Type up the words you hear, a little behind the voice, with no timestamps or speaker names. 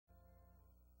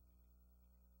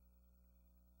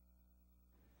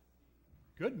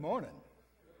Good morning.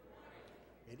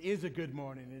 It is a good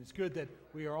morning, and it's good that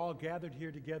we are all gathered here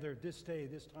together this day,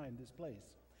 this time, this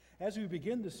place. As we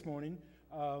begin this morning,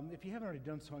 if you haven't already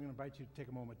done so, I'm going to invite you to take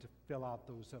a moment to fill out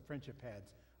those friendship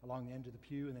pads along the end of the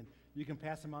pew, and then you can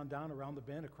pass them on down around the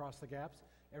bend, across the gaps.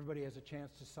 Everybody has a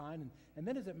chance to sign, and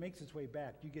then as it makes its way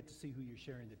back, you get to see who you're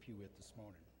sharing the pew with this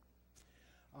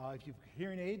morning. If you've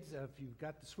hearing aids, if you've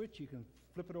got the switch, you can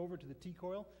flip it over to the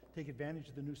T-coil, take advantage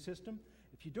of the new system.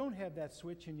 If you don't have that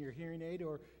switch in your hearing aid,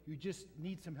 or you just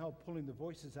need some help pulling the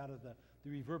voices out of the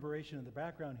reverberation in the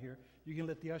background here, you can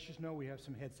let the ushers know we have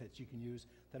some headsets you can use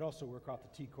that also work off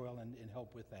the T-coil and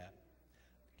help with that.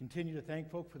 Continue to thank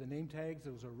folk for the name tags.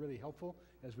 Those are really helpful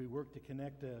as we work to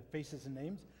connect faces and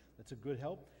names. That's a good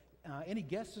help. Any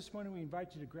guests this morning, we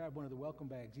invite you to grab one of the welcome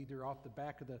bags, either off the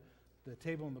back of the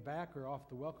table in the back or off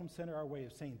the welcome center, our way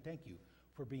of saying thank you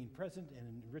for being present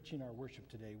and enriching our worship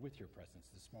today with your presence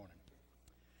this morning.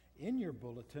 In your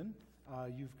bulletin,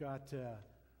 you've got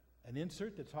an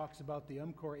insert that talks about the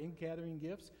UMCOR ink gathering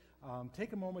gifts.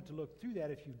 Take a moment to look through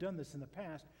that if you've done this in the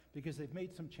past, because they've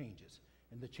made some changes,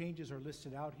 and the changes are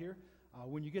listed out here.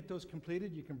 When you get those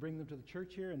completed, you can bring them to the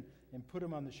church here and put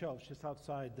them on the shelves just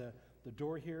outside the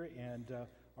door here, and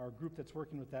our group that's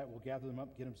working with that will gather them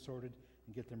up, get them sorted,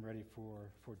 and get them ready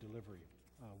for delivery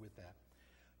with that.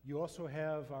 You also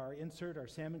have our insert, our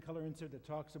salmon color insert, that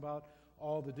talks about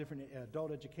all the different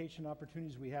adult education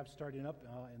opportunities we have starting up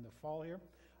in the fall here.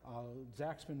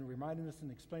 Zach's been reminding us and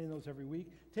explaining those every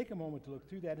week. Take a moment to look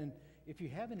through that, and if you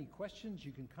have any questions,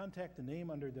 you can contact the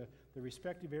name under the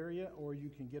respective area, or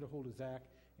you can get a hold of Zach,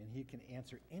 and he can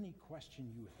answer any question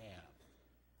you have.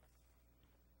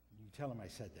 You tell him I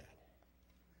said that.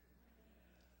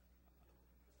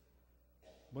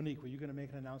 Monique, were you going to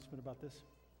make an announcement about this?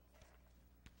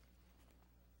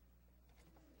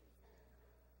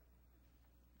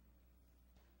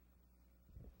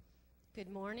 Good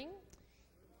morning.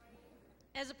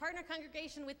 As a partner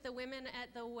congregation with the women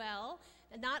at the well,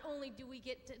 not only do we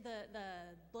get the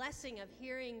blessing of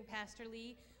hearing Pastor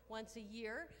Lee once a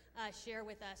year share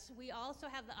with us, we also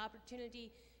have the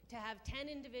opportunity to have 10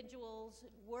 individuals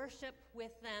worship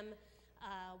with them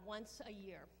once a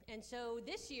year. And so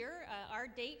this year, our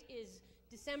date is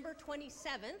December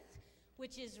 27th,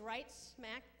 which is right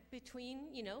smack between,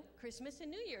 Christmas and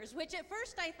New Year's, which at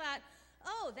first I thought,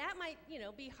 oh, that might,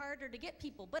 be harder to get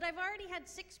people. But I've already had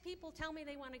 6 people tell me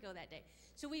they want to go that day.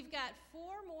 So we've got 4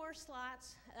 more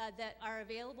slots that are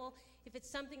available. If it's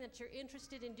something that you're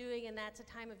interested in doing, and that's a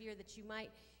time of year that you might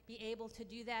be able to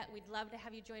do that, we'd love to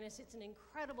have you join us. It's an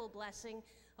incredible blessing,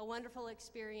 a wonderful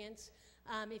experience.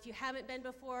 If you haven't been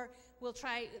before, we'll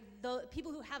try. The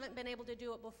people who haven't been able to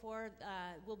do it before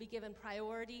will be given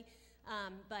priority.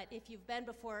 But if you've been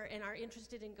before and are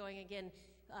interested in going again,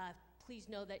 please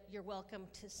know that you're welcome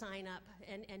to sign up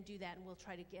and do that, and we'll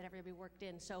try to get everybody worked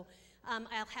in. So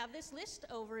I'll have this list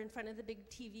over in front of the big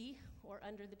TV or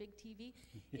under the big TV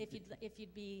if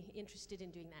you'd be interested in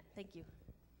doing that. Thank you.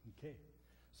 Okay.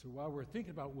 So while we're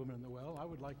thinking about Women in the Well, I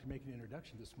would like to make an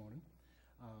introduction this morning.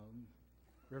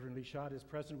 Reverend Lee Schott is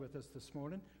present with us this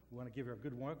morning. We want to give her a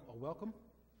good welcome.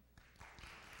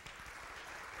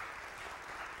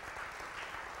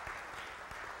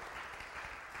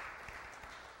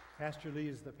 Pastor Lee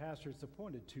is the pastor that's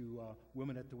appointed to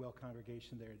Women at the Well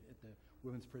congregation there at the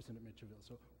Women's Prison at Mitchellville.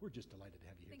 So we're just delighted to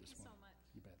have you here this morning.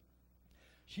 Thank you so much. You bet.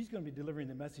 She's going to be delivering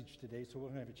the message today, so we're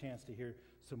going to have a chance to hear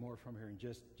some more from her in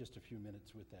just a few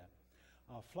minutes with that.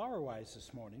 Flower-wise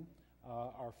this morning,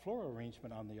 our floral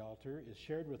arrangement on the altar is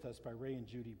shared with us by Ray and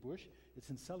Judy Bush. It's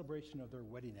in celebration of their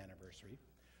wedding anniversary.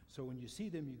 So when you see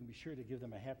them, you can be sure to give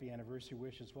them a happy anniversary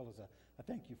wish, as well as a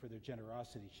thank you for their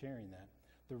generosity sharing that.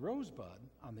 The rosebud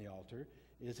on the altar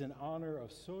is in honor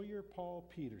of Sawyer Paul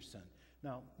Peterson.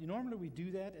 Now, normally we do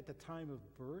that at the time of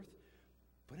birth,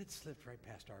 but it slipped right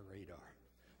past our radar.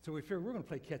 So we figure we're going to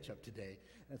play catch-up today.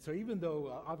 And so even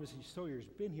though, obviously, Sawyer's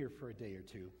been here for a day or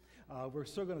two, we're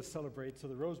still going to celebrate. So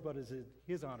the rosebud is in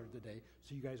his honor today,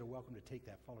 so you guys are welcome to take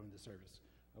that following the service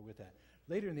with that.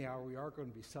 Later in the hour, we are going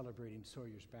to be celebrating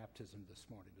Sawyer's baptism this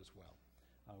morning as well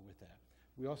with that.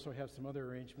 We also have some other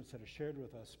arrangements that are shared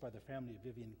with us by the family of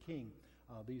Vivian King.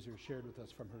 These are shared with us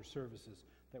from her services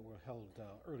that were held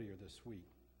earlier this week.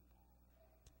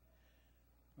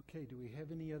 Okay, do we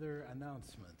have any other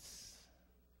announcements?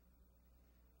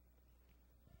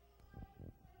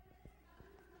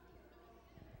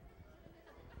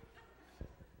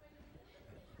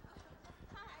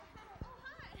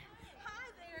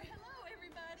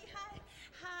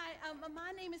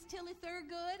 My name is Tilly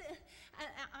Thurgood,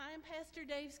 I'm Pastor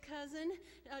Dave's cousin,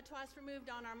 twice removed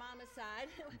on our mama's side.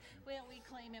 Well, we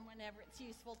claim him whenever it's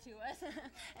useful to us.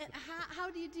 How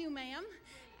do you do, ma'am?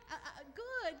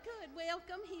 Good.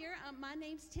 Welcome here. My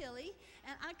name's Tilly,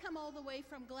 and I come all the way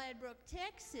from Gladbrook,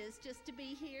 Texas, just to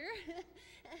be here.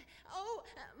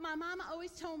 My mama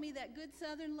always told me that good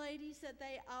Southern ladies, that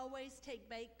they always take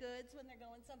baked goods when they're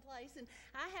going someplace, and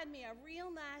I had me a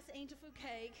real nice angel food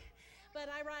cake. But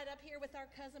I ride up here with our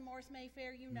cousin Morris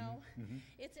Mayfair, you know. Mm-hmm.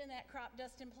 It's in that crop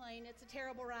dusting plane. It's a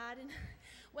terrible ride. And,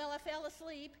 well, I fell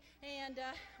asleep. And,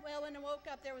 when I woke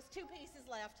up, there was 2 pieces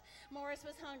left. Morris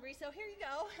was hungry, so here you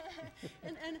go.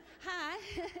 and hi.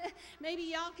 Maybe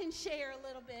y'all can share a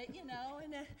little bit, you know.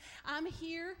 And I'm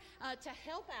here to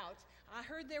help out. I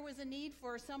heard there was a need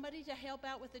for somebody to help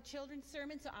out with the children's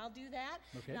sermon, so I'll do that.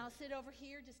 Okay. And I'll sit over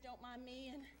here. Just don't mind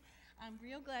me. And I'm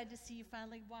real glad to see you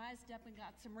finally wised up and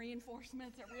got some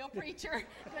reinforcements. A real preacher.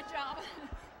 Good job.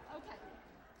 Okay.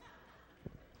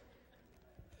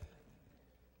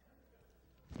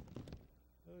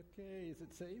 Okay, is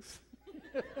it safe?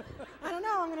 I don't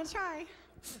know. I'm going to try.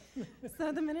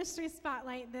 So the ministry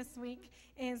spotlight this week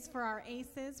is for our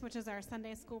ACEs, which is our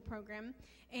Sunday school program.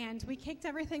 And we kicked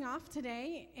everything off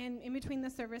today in between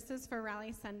the services for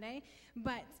Rally Sunday.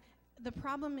 But the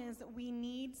problem is we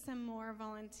need some more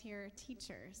volunteer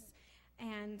teachers,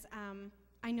 and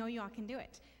I know you all can do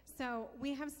it. So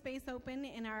we have space open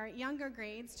in our younger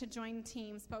grades to join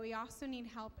teams, but we also need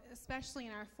help, especially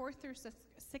in our 4th through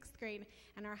 6th grade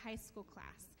and our high school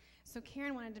class. So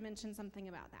Karen wanted to mention something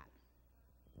about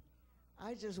that.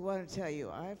 I just want to tell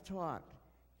you, I've taught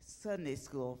Sunday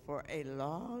school for a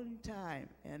long time,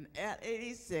 and at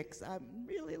 86, I'm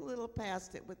really a little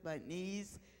past it with my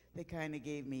knees. They kind of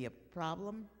gave me a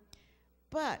problem.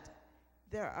 But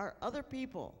there are other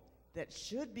people that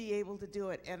should be able to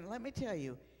do it. And let me tell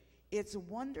you, it's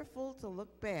wonderful to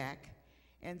look back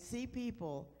and see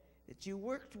people that you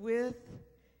worked with,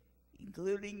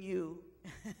 including you,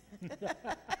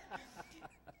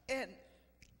 and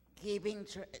keeping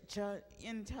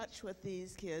in touch with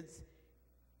these kids.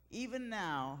 Even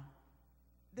now,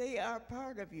 they are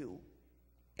part of you.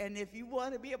 And if you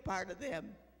want to be a part of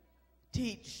them,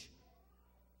 teach.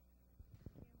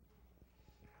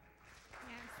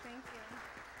 Yes, thank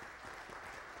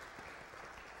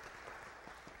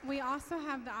you. We also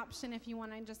have the option, if you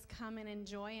want to just come and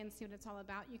enjoy and see what it's all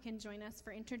about, you can join us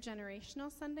for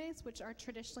Intergenerational Sundays, which are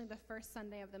traditionally the first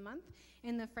Sunday of the month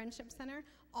in the Friendship Center.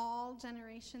 All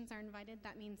generations are invited.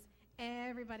 That means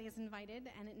everybody is invited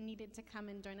and it needed to come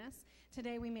and join us.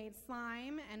 Today we made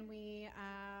slime and we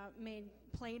made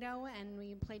Play-Doh and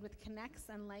we played with Connects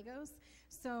and Legos.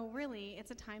 So really,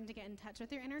 it's a time to get in touch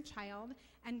with your inner child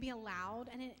and be allowed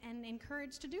and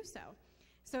encouraged to do so.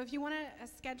 So if you want a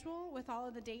schedule with all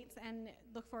of the dates and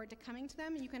look forward to coming to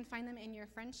them, you can find them in your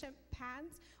friendship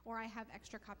pads, or I have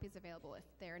extra copies available if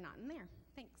they're not in there.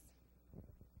 Thanks.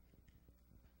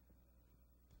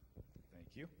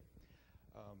 Thank you.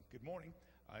 Good morning.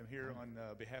 I'm here on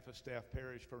behalf of Staff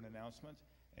Parish for an announcement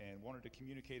and wanted to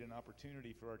communicate an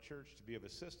opportunity for our church to be of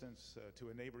assistance to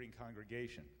a neighboring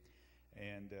congregation.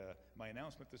 And my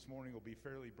announcement this morning will be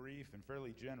fairly brief and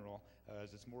fairly general,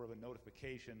 as it's more of a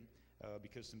notification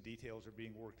because some details are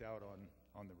being worked out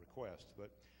on the request.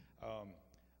 But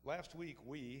last week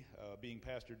we, being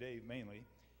Pastor Dave mainly,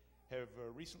 have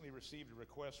recently received a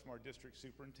request from our district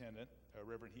superintendent,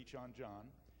 Reverend Heechon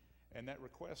John. And that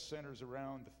request centers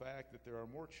around the fact that there are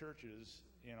more churches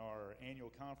in our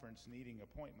annual conference needing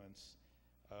appointments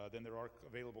than there are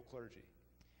available clergy.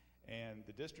 And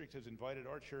the district has invited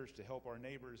our church to help our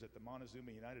neighbors at the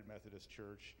Montezuma United Methodist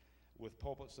Church with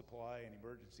pulpit supply and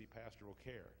emergency pastoral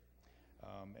care.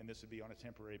 And this would be on a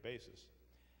temporary basis.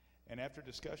 And after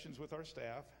discussions with our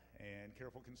staff and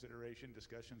careful consideration,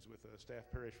 discussions with staff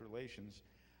parish relations,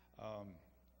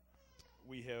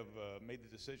 we have made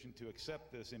the decision to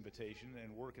accept this invitation,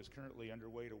 and work is currently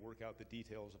underway to work out the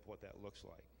details of what that looks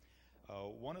like.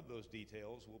 One of those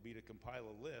details will be to compile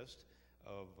a list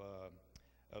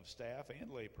of staff and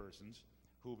laypersons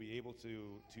who will be able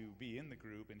to be in the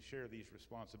group and share these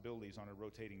responsibilities on a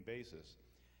rotating basis.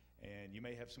 And you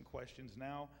may have some questions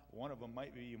now. One of them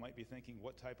might be, you might be thinking,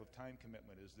 what type of time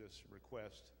commitment is this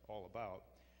request all about?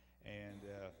 And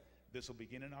this will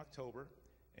begin in October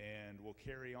and will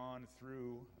carry on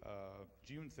through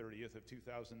June 30th of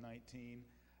 2019,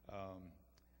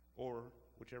 or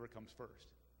whichever comes first.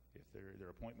 If their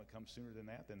appointment comes sooner than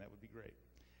that, then that would be great.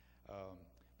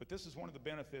 But this is one of the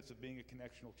benefits of being a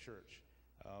connectional church.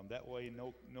 That way,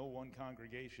 no one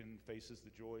congregation faces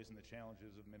the joys and the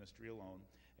challenges of ministry alone,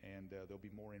 and there'll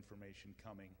be more information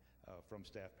coming from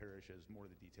Staff Parish as more of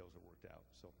the details are worked out.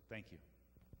 So, thank you.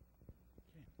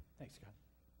 Thanks, Scott.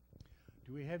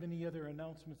 Do we have any other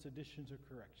announcements, additions, or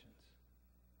corrections?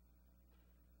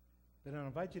 Then I'll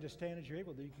invite you to stand as you're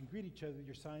able, that you can greet each other with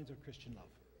your signs of Christian love.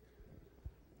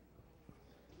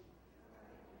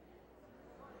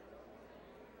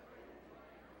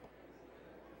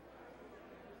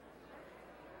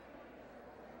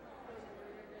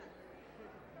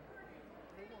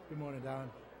 Good morning,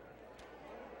 Don.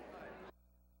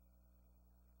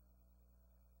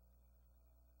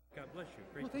 God bless you.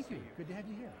 Great Well, to thank see you. Good to have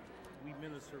you here. We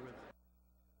minister with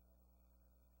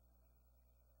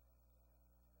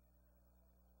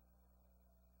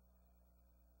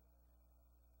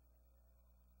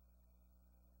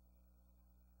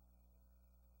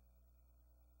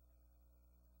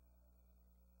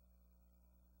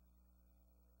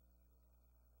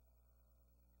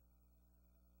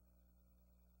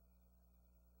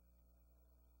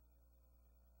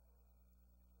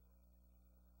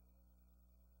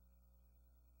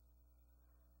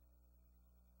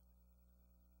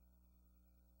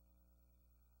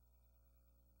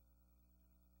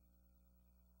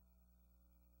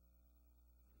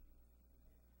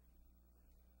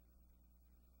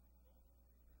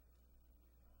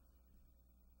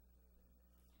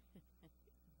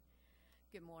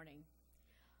Good morning.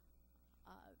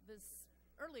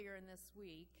 Earlier in this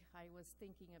week, I was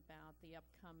thinking about the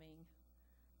upcoming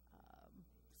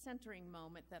centering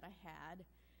moment that I had,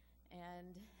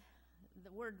 and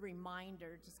the word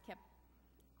reminder just kept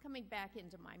coming back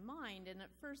into my mind. And at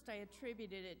first, I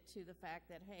attributed it to the fact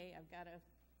that, hey, I've got to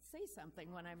say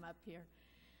something when I'm up here.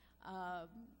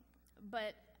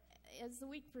 But as the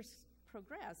week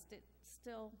progressed,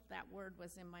 that word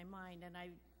was in my mind, and I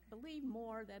believe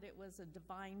more that it was a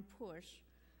divine push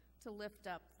to lift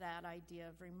up that idea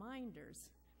of reminders.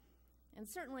 And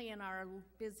certainly in our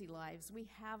busy lives, we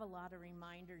have a lot of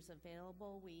reminders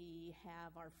available. We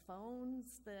have our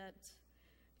phones that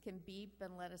can beep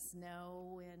and let us know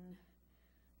when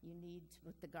you need to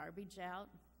put the garbage out.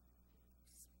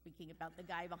 Speaking about the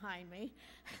guy behind me.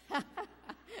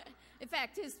 In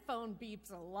fact, his phone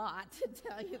beeps a lot, to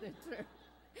tell you the truth.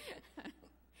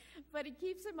 But it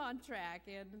keeps him on track,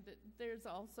 and there's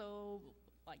also,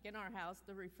 like in our house,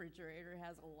 the refrigerator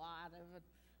has a lot of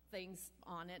things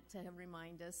on it to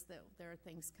remind us that there are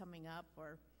things coming up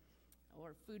or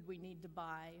food we need to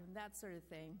buy, and that sort of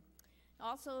thing.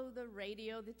 Also, the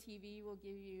radio, the TV will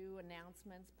give you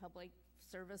announcements, public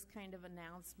service kind of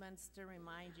announcements to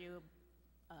remind you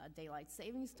daylight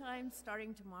savings time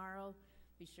starting tomorrow.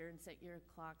 Be sure and set your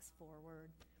clocks forward.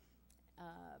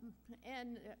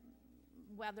 And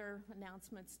weather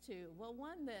announcements too. Well,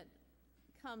 one that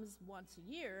comes once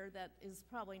a year that is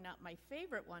probably not my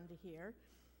favorite one to hear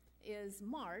is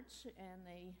March, and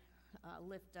they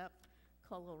lift up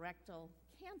colorectal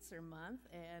cancer month,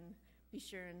 and be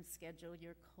sure and schedule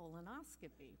your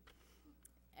colonoscopy.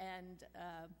 And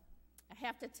I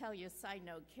have to tell you a side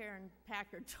note. Karen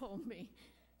Packard told me,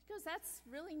 she goes, that's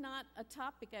really not a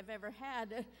topic I've ever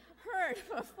heard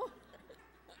before.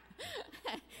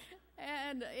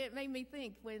 And it made me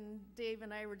think, when Dave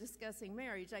and I were discussing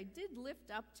marriage, I did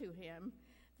lift up to him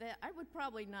that I would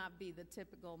probably not be the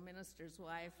typical minister's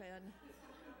wife, and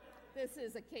this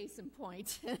is a case in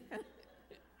point.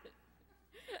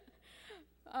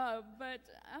 But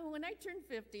when I turned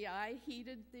 50, I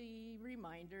heeded the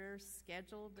reminder,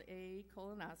 scheduled a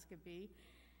colonoscopy,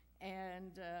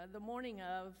 and the morning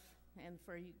of, and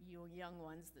for you young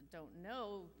ones that don't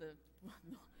know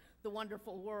the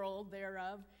wonderful world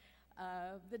thereof,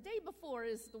 the day before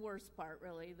is the worst part,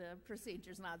 really. The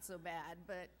procedure's not so bad,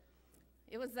 but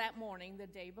it was that morning, the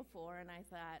day before, and I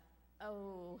thought,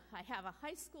 oh, I have a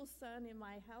high school son in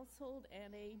my household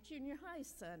and a junior high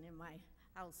son in my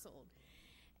household.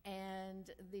 And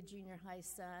the junior high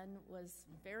son was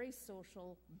a very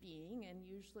social being and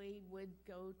usually would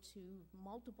go to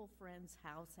multiple friends'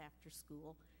 house after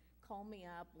school, call me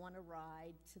up, want a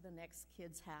ride to the next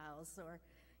kid's house, or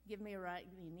give me a ride,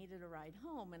 he needed a ride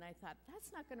home, and I thought,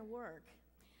 that's not going to work.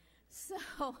 So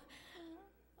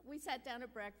we sat down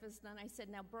at breakfast, and I said,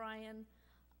 now, Brian,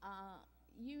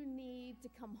 you need to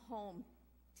come home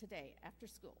today after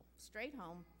school, straight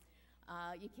home.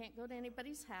 You can't go to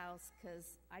anybody's house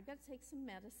because I've got to take some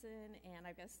medicine, and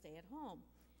I've got to stay at home.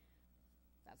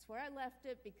 That's where I left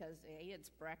it because, A, it's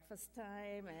breakfast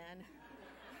time, and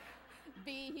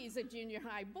B, he's a junior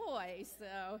high boy,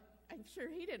 so I'm sure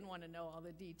he didn't want to know all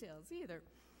the details either.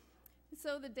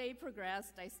 So the day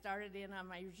progressed. I started in on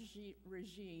my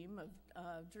regime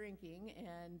of drinking,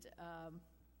 and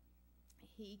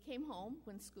he came home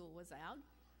when school was out,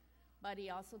 but he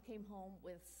also came home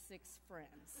with 6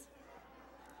 friends.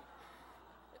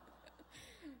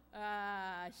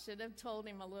 I should have told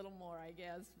him a little more, I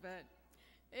guess, but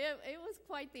it was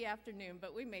quite the afternoon,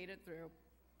 but we made it through.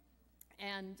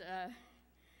 And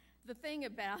the thing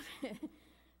about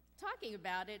talking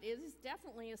about it is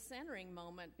definitely a centering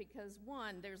moment because,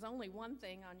 one, there's only one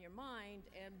thing on your mind,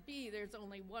 and B, there's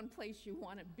only one place you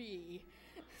want to be.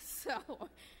 So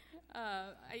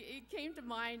it came to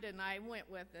mind, and I went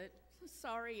with it.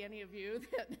 Sorry, any of you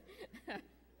that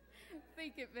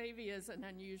think it maybe is an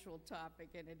unusual topic,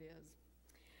 and it is.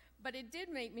 But it did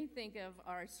make me think of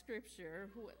our scripture,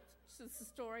 which is the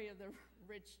story of the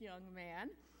rich young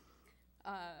man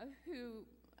who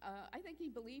I think he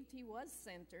believed he was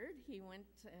centered. He went,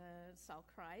 saw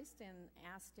Christ, and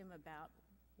asked him about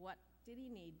what did he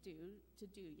need to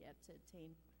do yet to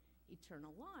attain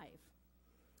eternal life.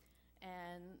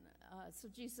 And so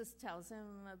Jesus tells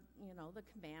him, the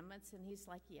commandments, and he's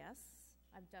like, yes,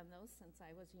 I've done those since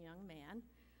I was a young man.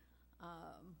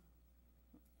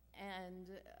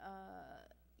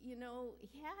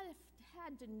 He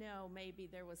had to know maybe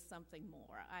there was something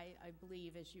more, I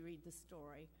believe, as you read the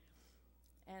story.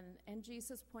 And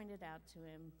Jesus pointed out to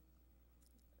him,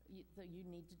 you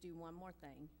need to do one more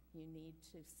thing. You need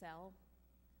to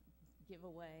give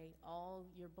away all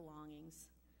your belongings,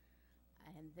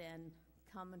 and then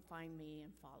come and find me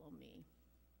and follow me.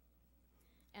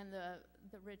 And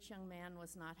the rich young man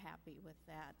was not happy with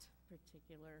that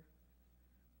particular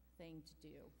thing to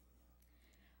do.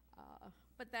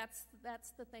 But that's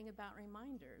the thing about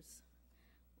reminders.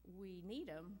 We need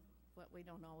them, but we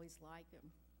don't always like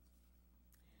them.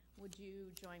 Would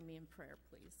you join me in prayer,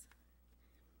 please?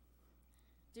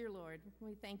 Dear Lord,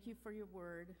 we thank you for your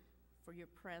word, for your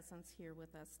presence here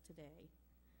with us today.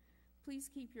 Please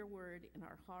keep your word in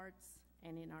our hearts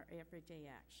and in our everyday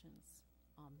actions.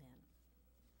 Amen.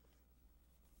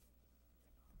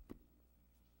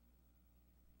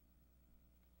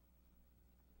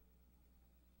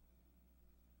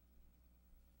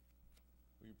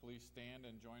 Will you please stand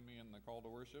and join me in the call to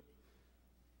worship?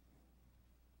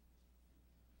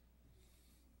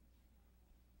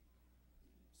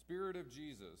 Spirit of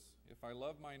Jesus, if I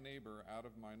love my neighbor out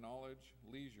of my knowledge,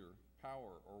 leisure,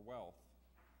 power, or wealth,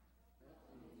 help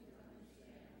me to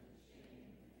understand the shame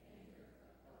and anger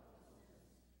of helplessness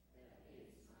that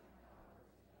hates my power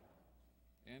to help.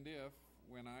 And if,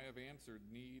 when I have answered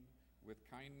need with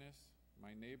kindness,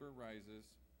 my neighbor rises,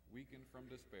 weakened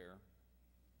from despair,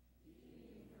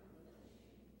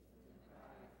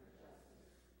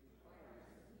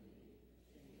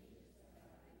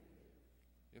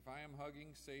 if I am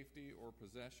hugging safety or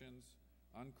possessions,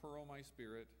 uncurl my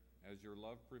spirit as your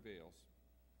love prevails.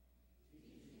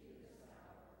 Teach me this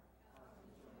hour how to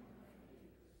join my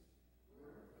neighbors,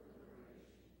 work for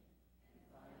liberation, and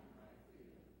find my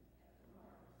freedom at the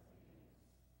marvelous hands.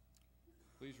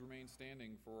 Please remain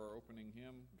standing for our opening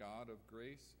hymn, God of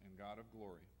Grace and God of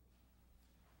Glory.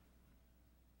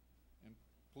 And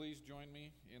please join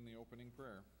me in the opening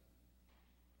prayer.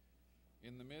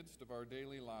 In the midst of our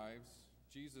daily lives,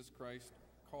 Jesus Christ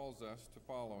calls us to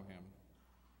follow him.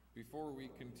 Before we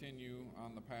continue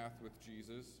on the path with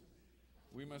Jesus,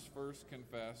 we must first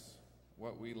confess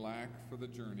what we lack for the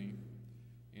journey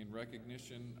in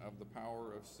recognition of the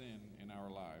power of sin in our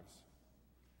lives.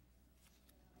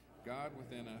 God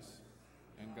within us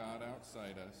and God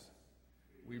outside us,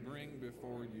 we bring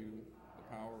before you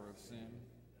the power of sin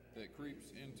that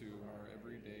creeps into our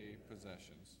everyday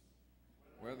possessions.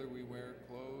 Whether we wear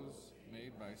clothes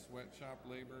made by sweatshop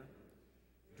labor,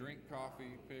 drink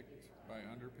coffee picked by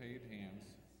underpaid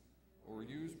hands, or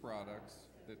use products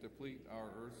that deplete our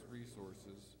earth's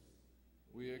resources,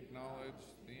 we acknowledge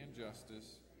the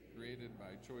injustice created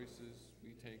by choices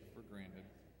we take for granted.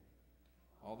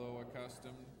 Although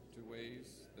accustomed to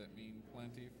ways that mean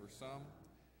plenty for some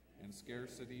and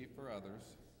scarcity for others,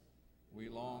 we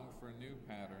long for new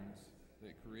patterns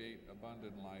that create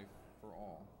abundant life for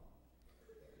all.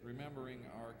 Remembering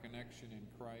our connection in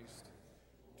Christ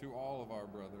to all of our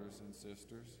brothers and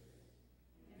sisters,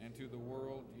 and to the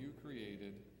world you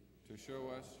created to show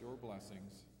us your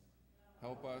blessings,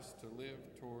 help us to live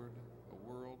toward a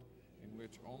world in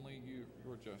which only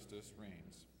your justice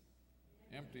reigns.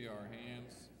 Empty our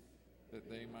hands that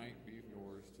they might be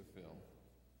yours to fill.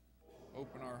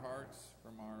 Open our hearts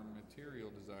from our material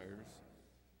desires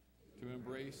to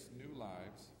embrace new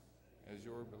lives as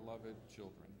your beloved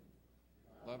children,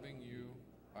 loving you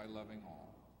by loving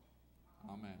all.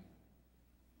 Amen.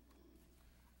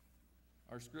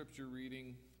 Our scripture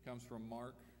reading comes from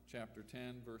Mark chapter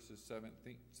 10, verses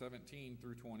 17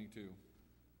 through 22.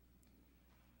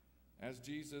 As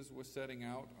Jesus was setting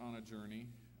out on a journey,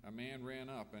 a man ran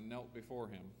up and knelt before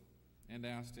him and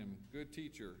asked him, "Good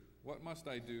teacher, What must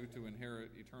I do to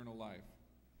inherit eternal life?"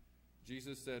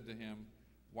 Jesus said to him,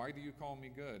 "Why do you call me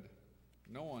good?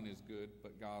 No one is good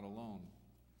but God alone.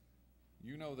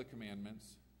 You know the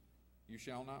commandments. You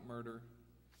shall not murder.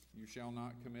 You shall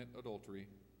not commit adultery.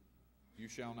 You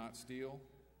shall not steal.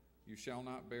 You shall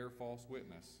not bear false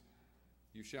witness.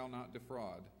 You shall not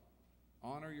defraud.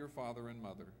 Honor your father and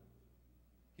mother."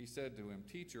 He said to him,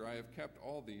 "Teacher, I have kept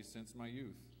all these since my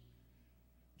youth."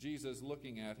 Jesus,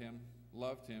 looking at him,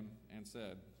 loved him and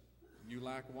said, "You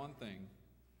lack one thing.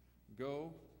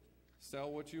 Go,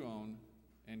 sell what you own,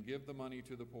 and give the money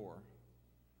to the poor,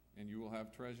 and you will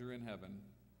have treasure in heaven.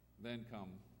 Then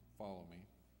come, follow me."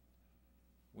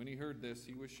 When he heard this,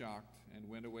 he was shocked and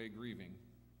went away grieving,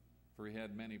 for he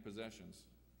had many possessions.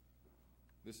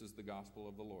 This is the gospel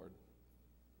of the Lord.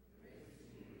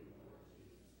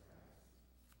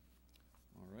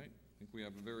 All right, I think we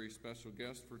have a very special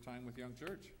guest for Time with Young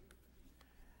Church.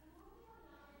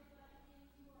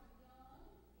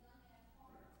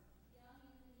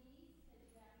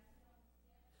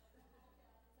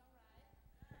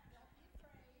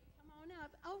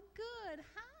 Up. Oh, good.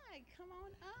 Hi. Come on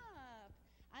up.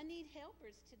 I need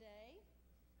helpers today.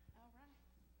 All right.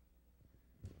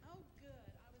 Oh, good.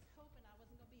 I was hoping I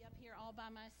wasn't going to be up here all by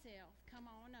myself. Come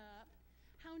on up.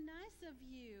 How nice of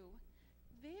you.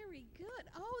 Very good.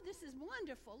 Oh, this is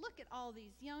wonderful. Look at all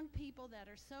these young people that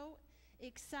are so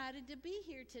excited to be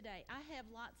here today. I have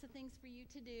lots of things for you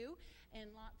to do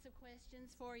and lots of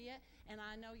questions for you, and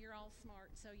I know you're all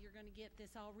smart, so you're going to get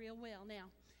this all real well. Now,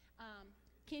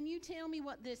 can you tell me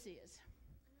what this is?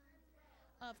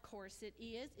 Of course it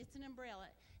is. It's an umbrella.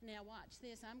 Now watch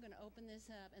this. I'm going to open this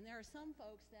up. And there are some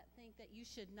folks that think that you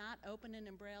should not open an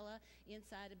umbrella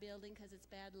inside a building because it's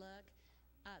bad luck.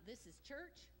 This is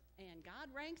church, and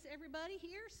God ranks everybody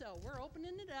here, so we're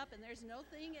opening it up, and there's no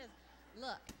thing as,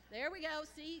 look, there we go.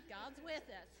 See, God's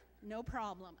with us. No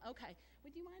problem. Okay.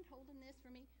 Would you mind holding this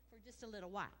for me for just a little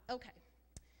while? Okay.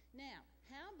 Now,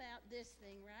 how about this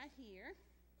thing right here?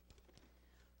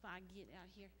 If I get out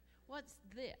here. What's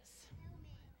this?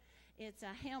 Helmet. It's a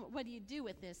helmet. What do you do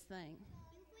with this thing?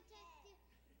 You protect it.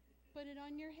 Put it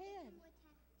on your head.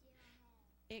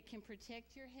 It can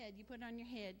protect your head. You put it on your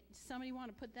head. Somebody want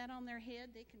to put that on their head?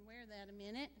 They can wear that a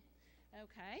minute.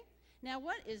 Okay. Now,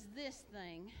 what is this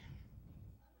thing?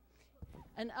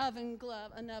 An oven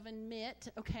glove, an oven mitt.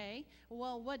 Okay.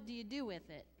 Well, what do you do with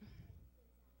it?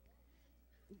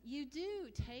 You do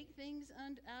take things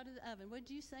out of the oven. Would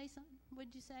you say something?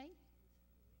 Would you say?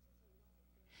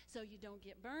 So you don't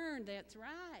get burned. That's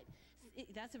right.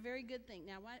 That's a very good thing.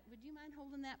 Now, would you mind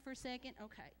holding that for a second?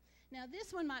 Okay. Now,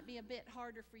 this one might be a bit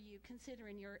harder for you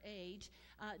considering your age.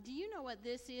 Do you know what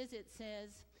this is? It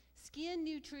says Skin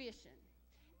Nutrition,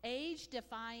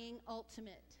 Age-Defying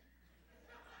Ultimate.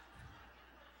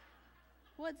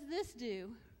 What's this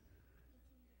do?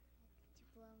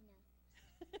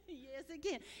 Yes,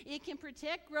 again, it can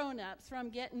protect grown-ups from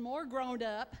getting more grown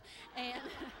up and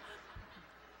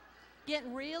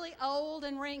getting really old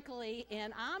and wrinkly,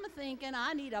 and I'm thinking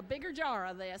I need a bigger jar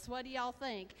of this. What do y'all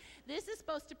think? This is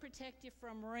supposed to protect you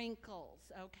from wrinkles,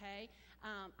 okay?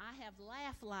 I have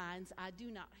laugh lines. I do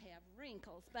not have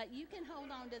wrinkles, but you can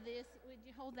hold on to this. Would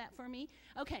you hold that for me?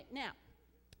 Okay, now,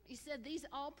 you said these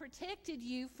all protected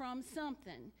you from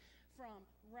something, from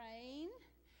rain,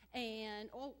 and,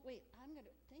 oh, wait,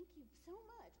 thank you so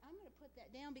much. I'm going to put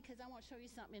that down because I want to show you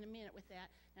something in a minute with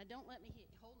that. Now, don't let me hit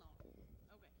you. Hold on. Okay.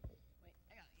 Wait,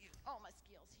 I got to use all my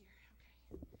skills here.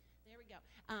 Okay. There we go.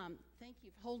 Thank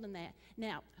you for holding that.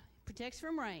 Now, protects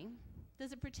from rain.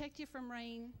 Does it protect you from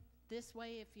rain this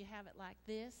way if you have it like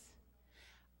this?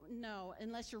 No,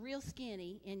 unless you're real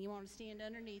skinny and you want to stand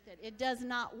underneath it. It does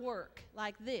not work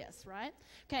like this, right?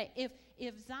 Okay, if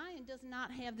Zion does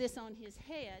not have this on his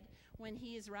head when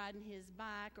he is riding his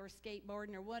bike or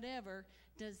skateboarding or whatever,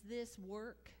 does this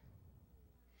work?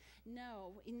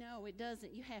 No, it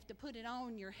doesn't. You have to put it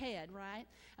on your head, right?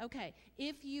 Okay,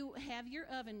 if you have your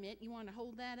oven mitt, you want to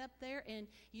hold that up there, and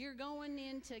you're going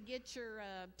in to get your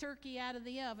turkey out of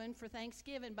the oven for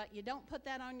Thanksgiving, but you don't put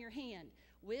that on your hand.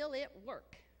 Will it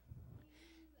work?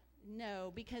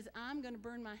 No, because I'm going to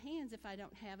burn my hands if I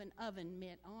don't have an oven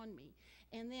mitt on me.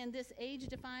 And then this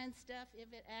age-defying stuff,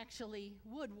 if it actually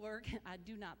would work, I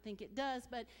do not think it does,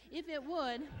 but if it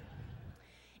would,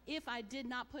 if I did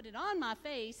not put it on my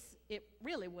face, it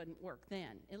really wouldn't work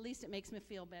then. At least it makes me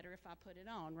feel better if I put it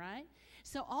on, right?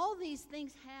 So all these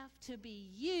things have to be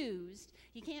used.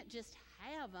 You can't just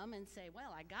have them and say,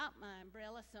 well, I got my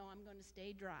umbrella, so I'm going to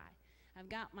stay dry. I've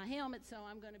got my helmet, so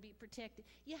I'm going to be protected.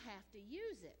 You have to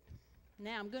use it.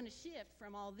 Now I'm going to shift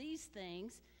from all these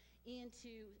things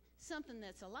into something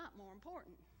that's a lot more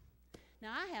important.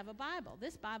 Now, I have a Bible.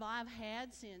 This Bible I've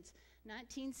had since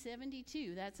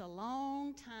 1972. That's a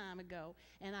long time ago,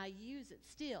 and I use it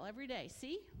still every day.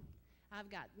 See? I've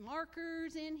got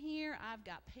markers in here. I've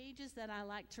got pages that I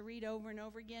like to read over and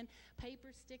over again, paper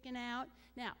sticking out.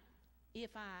 Now, if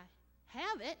I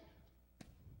have it,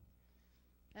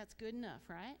 that's good enough,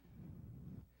 right?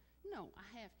 No,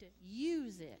 I have to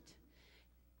use it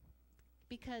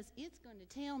because it's going to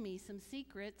tell me some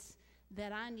secrets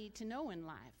that I need to know in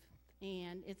life.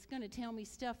 And it's going to tell me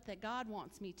stuff that God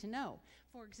wants me to know.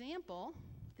 For example,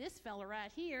 this fella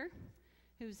right here,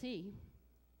 who's he?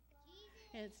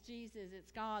 It's Jesus. It's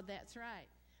God. That's right.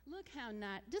 Look how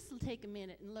nice. Just take a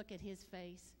minute and look at his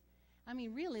face. I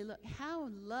mean, really look how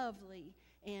lovely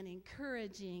and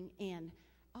encouraging, and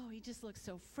oh, he just looks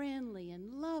so friendly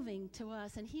and loving to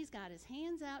us. And he's got his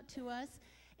hands out to us,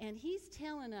 and he's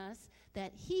telling us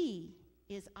that he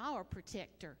is our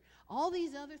protector. All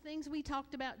these other things we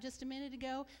talked about just a minute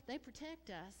ago, they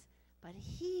protect us, but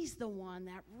he's the one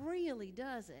that really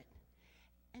does it.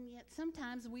 And yet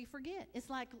sometimes we forget. It's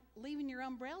like leaving your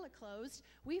umbrella closed.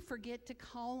 We forget to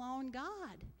call on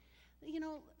God. You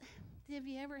know, have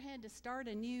you ever had to start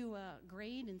a new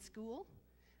grade in school?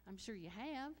 I'm sure you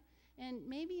have. And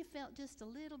maybe you felt just a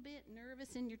little bit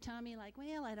nervous in your tummy, like,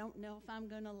 well, I don't know if I'm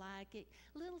going to like it.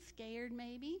 A little scared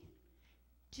maybe.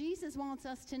 Jesus wants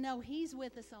us to know he's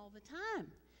with us all the time.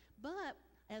 But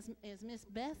as Miss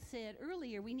Beth said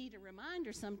earlier, we need a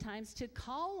reminder sometimes to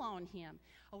call on him.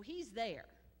 Oh, he's there.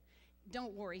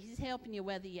 Don't worry, he's helping you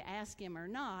whether you ask him or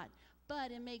not.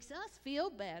 But it makes us feel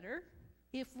better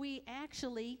if we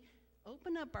actually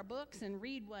open up our books and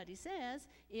read what he says,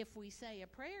 if we say a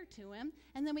prayer to him,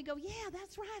 and then we go, yeah,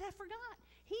 that's right, I forgot.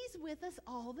 He's with us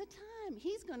all the time.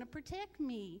 He's going to protect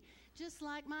me, just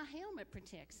like my helmet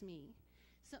protects me.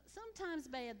 So sometimes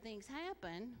bad things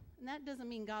happen, and that doesn't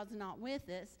mean God's not with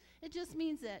us. It just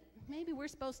means that maybe we're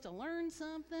supposed to learn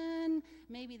something.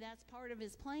 Maybe that's part of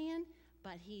his plan,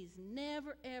 but he's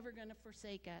never, ever going to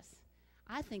forsake us.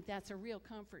 I think that's a real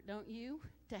comfort, don't you?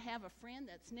 To have a friend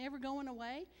that's never going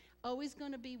away, always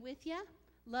going to be with you,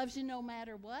 loves you no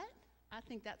matter what. I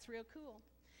think that's real cool.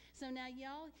 So now,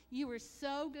 y'all, you were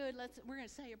so good. We're going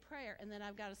to say a prayer, and then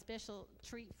I've got a special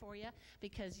treat for you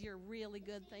because you're really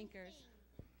good thinkers.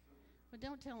 Well,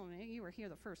 don't tell them you were here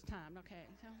the first time, okay?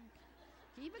 So,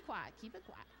 keep it quiet. Keep it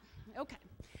quiet. Okay.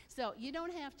 So you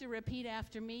don't have to repeat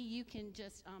after me. You can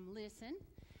just listen.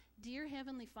 Dear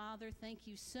Heavenly Father, thank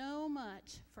you so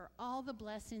much for all the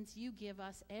blessings you give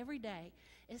us every day,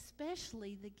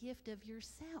 especially the gift of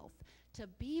yourself to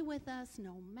be with us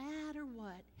no matter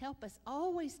what. Help us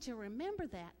always to remember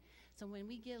that. So when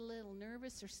we get a little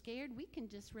nervous or scared, we can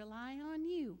just rely on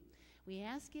you. We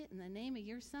ask it in the name of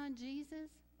your Son,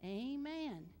 Jesus.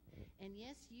 Amen. And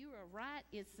yes, you are right.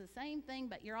 It's the same thing,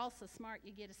 but you're also smart.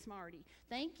 You get a Smartie.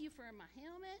 Thank you for my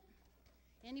helmet.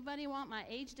 Anybody want my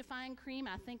age-defying cream?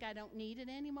 I think I don't need it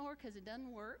anymore because it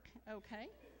doesn't work. Okay.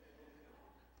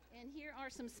 And here are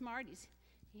some Smarties.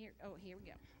 Here we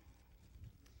go.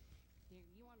 Here,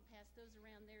 you want to pass those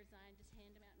around there, Zion? Just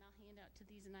hand them out, and I'll hand out to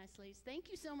these nice ladies. Thank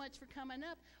you so much for coming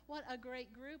up. What a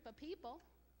great group of people.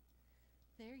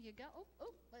 There you go.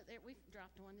 Oh, there, we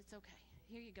dropped one. It's okay.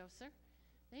 Here you go, sir.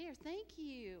 There, thank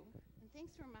you. And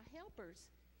thanks for my helpers.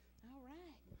 All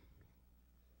right.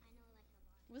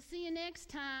 We'll see you next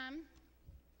time.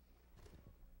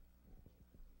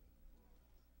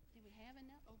 Did we have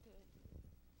enough? Oh, good. Thank you.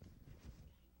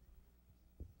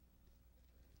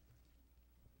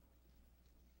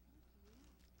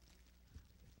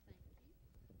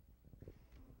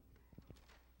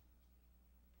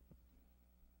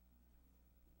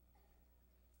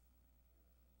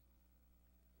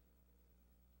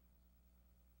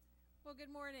 Well,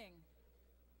 good morning.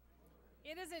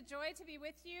 It is a joy to be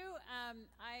with you.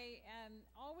 I am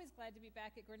always glad to be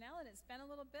back at Grinnell, and it's been a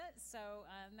little bit, so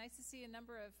nice to see a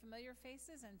number of familiar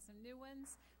faces and some new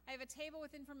ones. I have a table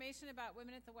with information about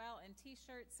Women at the Well and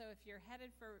T-shirts, so if you're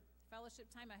headed for fellowship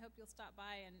time, I hope you'll stop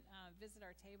by and visit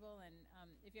our table, and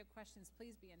if you have questions,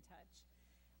 please be in touch.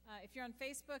 If you're on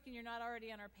Facebook and you're not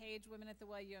already on our page, Women at the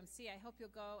Well UMC, I hope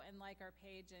you'll go and like our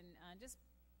page and just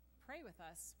pray with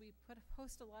us. We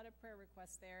post a lot of prayer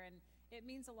requests there, and it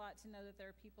means a lot to know that there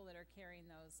are people that are carrying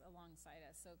those alongside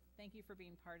us. So thank you for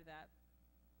being part of that.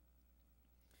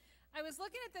 I was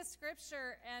looking at this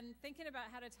scripture and thinking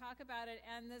about how to talk about it,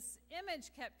 and this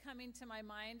image kept coming to my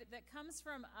mind that comes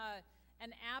from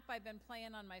an app I've been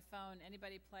playing on my phone.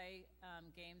 Anybody play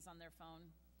games on their phone?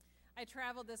 I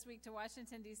traveled this week to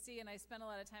Washington, D.C., and I spent a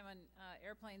lot of time on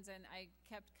airplanes, and I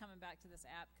kept coming back to this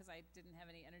app because I didn't have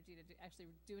any energy to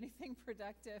actually do anything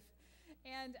productive.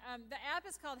 And the app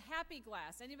is called Happy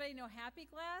Glass. Anybody know Happy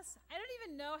Glass? I don't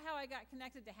even know how I got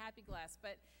connected to Happy Glass,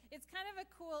 but it's kind of a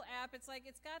cool app. It's like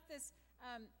it's got this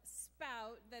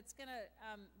spout that's going to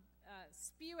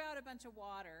spew out a bunch of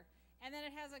water, and then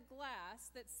it has a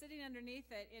glass that's sitting underneath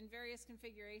it in various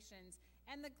configurations.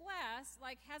 And the glass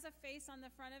has a face on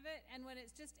the front of it, and when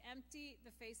it's just empty,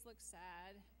 the face looks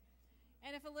sad.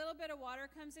 And if a little bit of water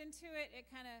comes into it, it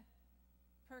kind of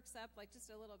perks up just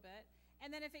a little bit. And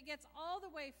then if it gets all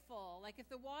the way full, if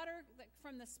the water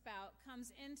from the spout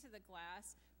comes into the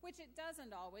glass, which it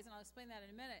doesn't always, and I'll explain that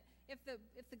in a minute, if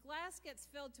the glass gets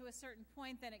filled to a certain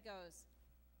point, then it goes.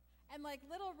 And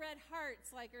little red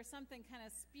hearts or something kind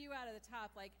of spew out of the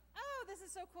top oh, this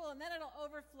is so cool. And then it'll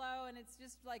overflow, and it's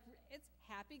just it's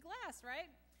happy glass,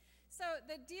 right? So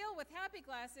the deal with Happy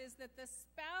Glass is that the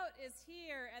spout is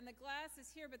here and the glass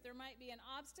is here, but there might be an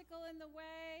obstacle in the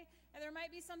way, and there might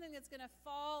be something that's going to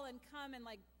fall and come and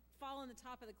fall on the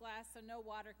top of the glass so no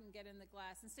water can get in the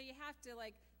glass. And so you have to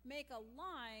make a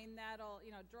line that'll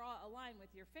draw a line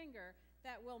with your finger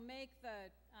that will make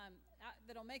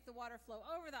that'll make the water flow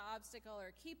over the obstacle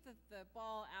or keep the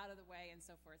ball out of the way and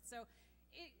so forth. So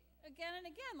again and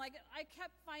again, I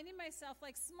kept finding myself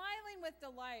smiling with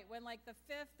delight when the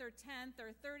 5th or 10th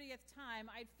or 30th time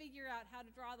I'd figure out how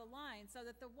to draw the line so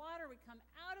that the water would come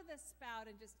out of the spout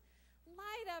and just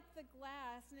light up the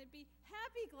glass, and it'd be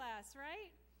happy glass, right?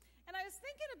 And I was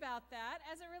thinking about that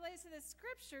as it relates to this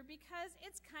scripture because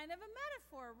it's kind of a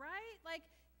metaphor, right?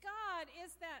 God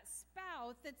is that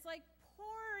spout that's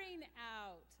pouring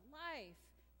out life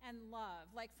and love,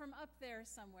 from up there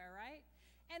somewhere, right?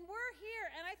 And we're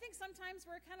here, and I think sometimes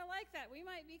we're kind of like that. We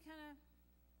might be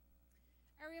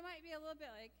or we might be a little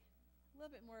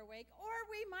bit more awake, or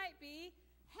we might be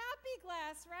happy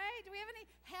glass, right? Do we have any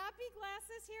happy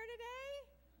glasses here today?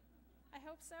 I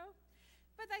hope so.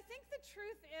 But I think the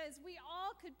truth is we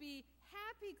all could be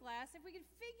happy glass if we could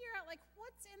figure out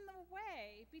what's in the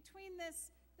way between this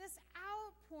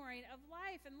outpouring of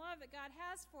life and love that God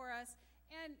has for us,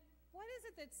 and what is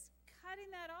it that's cutting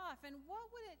that off, and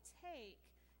what would it take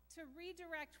to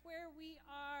redirect where we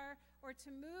are or to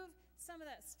move some of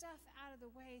that stuff out of the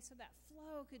way so that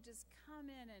flow could just come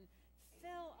in and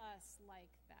fill us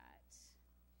like that.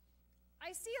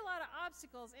 I see a lot of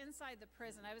obstacles inside the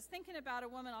prison. I was thinking about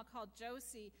a woman I'll call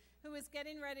Josie, who was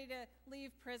getting ready to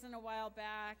leave prison a while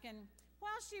back, and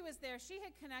while she was there, she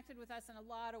had connected with us in a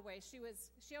lot of ways. She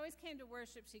always came to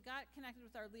worship. She got connected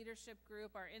with our leadership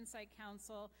group, our Insight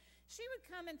Council. She would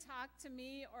come and talk to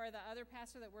me or the other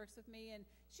pastor that works with me, and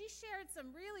she shared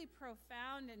some really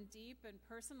profound and deep and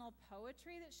personal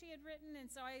poetry that she had written, and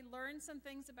so I learned some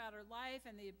things about her life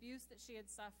and the abuse that she had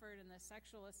suffered and the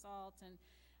sexual assault and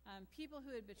people who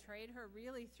had betrayed her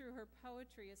really through her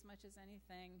poetry as much as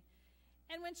anything.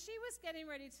 And when she was getting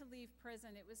ready to leave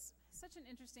prison, it was such an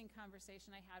interesting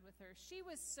conversation I had with her. She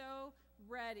was so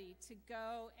ready to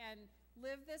go and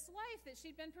live this life that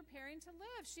she'd been preparing to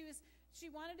live. She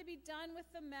wanted to be done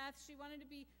with the meth. She wanted to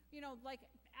be,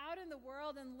 out in the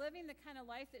world and living the kind of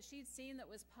life that she'd seen that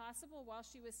was possible while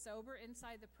she was sober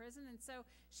inside the prison. And so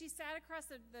she sat across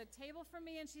the table from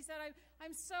me and she said,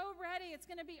 I'm so ready. It's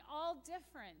going to be all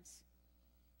different.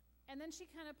 And then she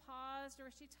kind of paused, or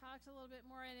she talked a little bit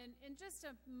more, and in just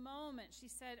a moment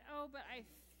she said, oh, but I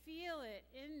feel it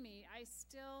in me. I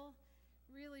still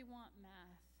really want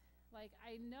meth.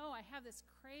 I know I have this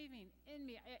craving in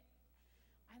me.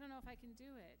 I don't know if I can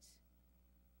do it.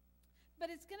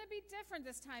 But it's going to be different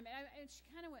this time. And she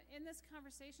kind of went, in this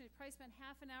conversation, she probably spent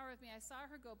half an hour with me. I saw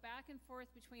her go back and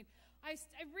forth between, I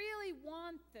really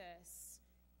want this,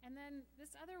 and then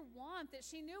this other want that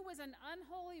she knew was an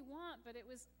unholy want, but it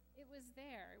was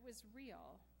there. It was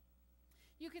real.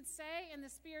 You could say, in the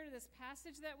spirit of this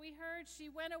passage that we heard, she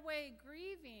went away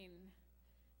grieving,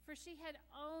 for she had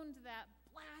owned that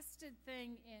blasted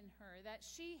thing in her, that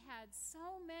she had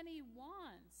so many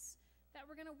wants that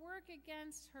were going to work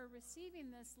against her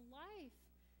receiving this life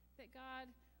that God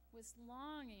was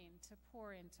longing to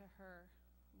pour into her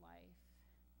life.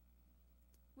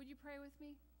 Would you pray with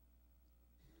me?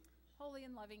 Holy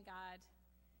and loving God,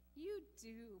 you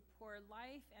do pour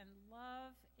life and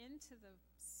love into the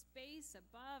space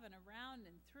above and around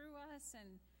and through us,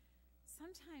 and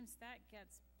sometimes that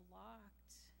gets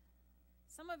blocked.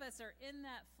 Some of us are in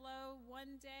that flow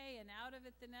one day and out of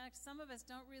it the next. Some of us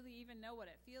don't really even know what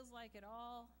it feels like at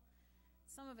all.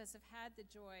 Some of us have had the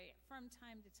joy from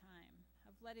time to time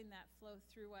of letting that flow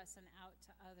through us and out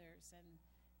to others, and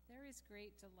there is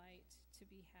great delight to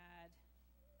be had.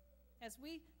 as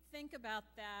we think about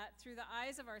that through the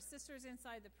eyes of our sisters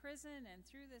inside the prison and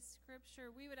through this scripture,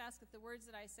 we would ask that the words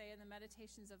that I say and the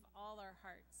meditations of all our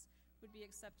hearts would be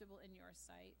acceptable in your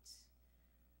sight.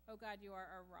 Oh God, you are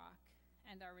our rock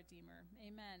and our Redeemer.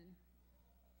 Amen.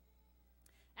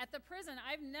 At the prison,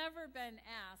 I've never been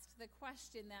asked the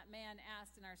question that man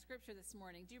asked in our scripture this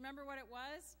morning. Do you remember what it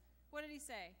was? What did he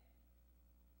say?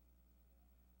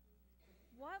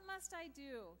 What must I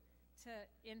do to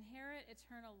inherit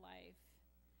eternal life?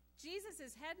 Jesus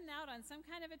is heading out on some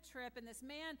kind of a trip, and this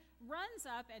man runs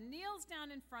up and kneels down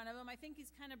in front of him. I think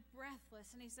he's kind of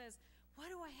breathless, and he says,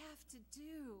 what do I have to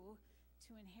do to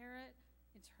inherit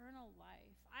eternal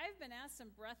life? I've been asked some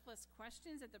breathless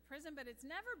questions at the prison, but it's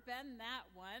never been that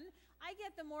one. I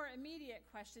get the more immediate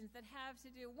questions that have to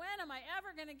do, when am I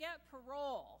ever going to get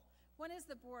parole? When is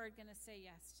the board going to say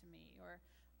yes to me? Or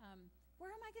where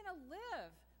am I going to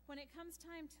live when it comes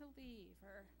time to leave?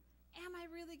 Or am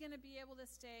I really going to be able to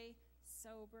stay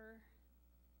sober?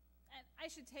 And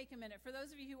I should take a minute. For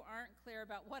those of you who aren't clear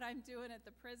about what I'm doing at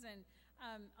the prison,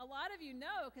 a lot of you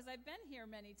know because I've been here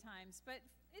many times, but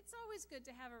it's always good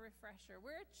to have a refresher.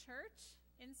 We're a church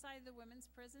inside the women's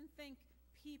prison. Think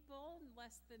people,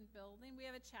 less than building. We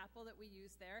have a chapel that we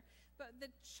use there, but the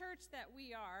church that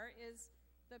we are is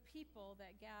the people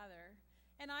that gather.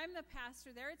 And I'm the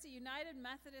pastor there. It's a United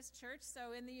Methodist church,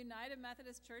 so in the United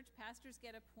Methodist church, pastors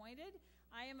get appointed.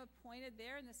 I am appointed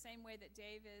there in the same way that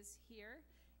Dave is here.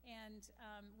 And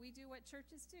we do what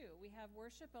churches do. We have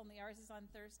worship, only ours is on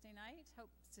Thursday night.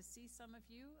 Hope to see some of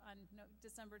you on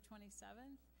December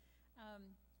 27th.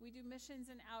 We do missions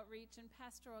and outreach and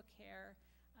pastoral care,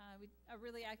 a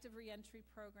really active reentry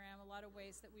program, a lot of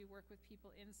ways that we work with people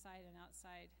inside and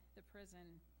outside the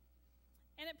prison.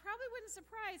 And it probably wouldn't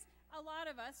surprise a lot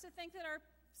of us to think that our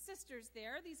sisters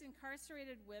there, these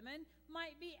incarcerated women,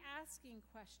 might be asking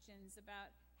questions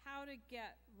about how to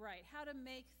get right, how to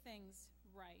make things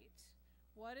right.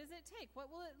 What does it take? What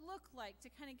will it look like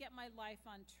to kind of get my life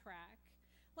on track?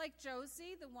 Like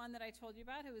Josie, the one that I told you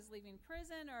about who was leaving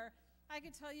prison, or I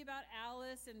could tell you about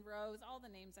Alice and Rose, all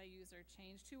the names I use are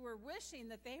changed, who were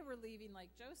wishing that they were leaving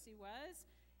like Josie was.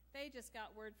 They just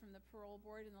got word from the parole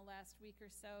board in the last week or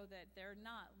so that they're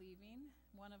not leaving.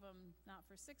 One of them not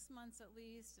for 6 months at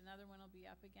least. Another one will be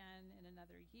up again in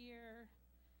another year.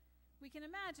 We can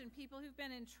imagine people who've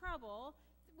been in trouble.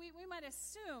 We might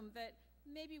assume that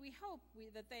maybe we hope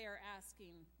that they are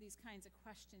asking these kinds of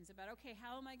questions about, okay,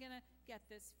 how am I going to get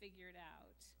this figured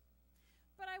out?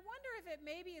 But I wonder if it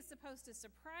maybe is supposed to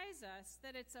surprise us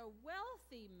that it's a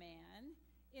wealthy man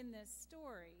in this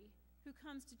story who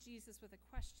comes to Jesus with a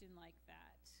question like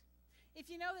that. If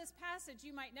you know this passage,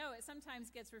 you might know it sometimes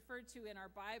gets referred to in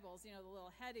our Bibles, the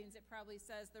little headings. It probably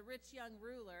says the rich young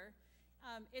ruler.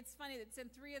 It's funny that it's in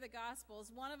 3 of the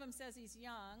Gospels. One of them says he's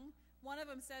young, one of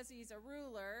them says he's a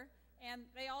ruler, and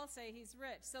they all say he's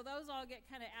rich. So those all get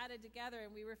kind of added together, and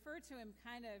we refer to him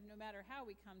kind of, no matter how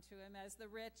we come to him, as the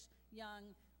rich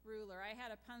young ruler. I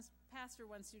had a pastor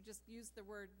once who just used the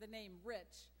name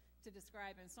rich to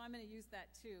describe him, so I'm going to use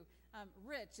that too.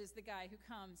 Rich is the guy who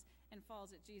comes and falls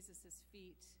at Jesus'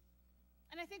 feet.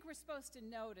 And I think we're supposed to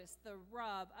notice the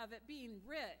rub of it being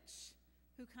rich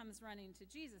who comes running to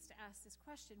Jesus to ask this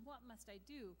question, what must I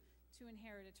do to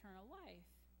inherit eternal life?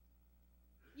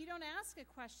 You don't ask a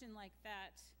question like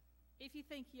that if you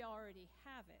think you already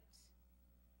have it.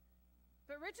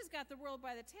 But Rich has got the world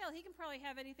by the tail. He can probably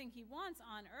have anything he wants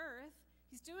on earth.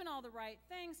 He's doing all the right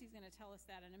things. He's going to tell us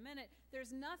that in a minute.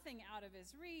 There's nothing out of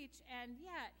his reach. And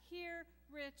yet, here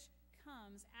Rich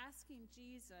comes asking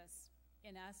Jesus,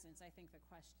 in essence, I think the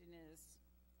question is,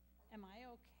 am I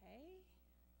okay?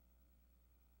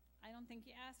 I don't think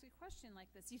you ask a question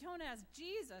like this. You don't ask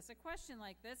Jesus a question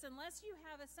like this unless you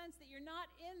have a sense that you're not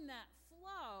in that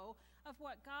flow of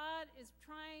what God is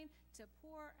trying to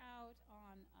pour out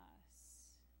on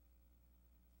us.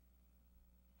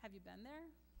 Have you been there?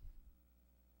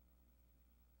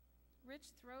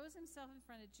 Rich throws himself in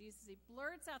front of Jesus. He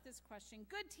blurts out this question,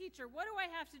 good teacher, what do I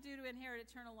have to do to inherit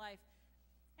eternal life?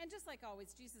 And just like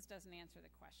always, Jesus doesn't answer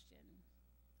the question.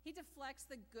 He deflects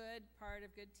the good part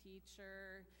of good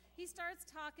teacher. He starts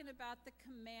talking about the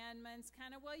commandments,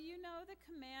 kind of, well, you know the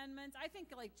commandments. I think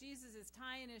like Jesus is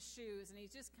tying his shoes and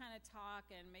he's just kind of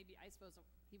talking. Maybe, I suppose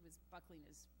he was buckling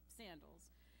his sandals.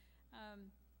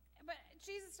 But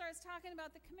Jesus starts talking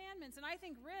about the commandments, and I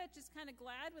think Rich is kind of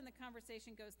glad when the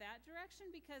conversation goes that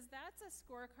direction because that's a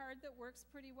scorecard that works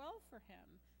pretty well for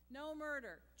him. No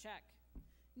murder, check.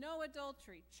 No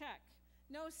adultery, check.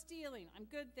 No stealing, I'm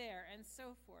good there, and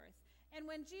so forth. And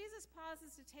when Jesus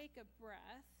pauses to take a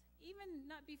breath, even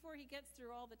not before he gets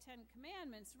through all the 10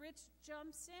 commandments, Rich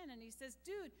jumps in and he says,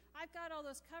 dude, I've got all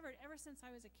those covered ever since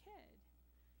I was a kid.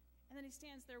 And then he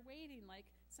stands there waiting like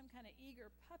some kind of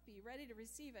eager puppy ready to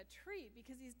receive a treat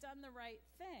because he's done the right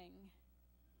thing.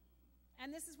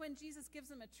 And this is when Jesus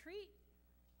gives him a treat?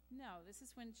 No, this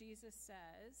is when Jesus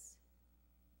says,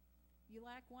 you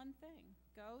lack one thing.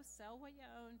 Go, sell what you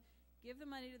own, give the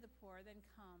money to the poor, then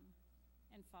come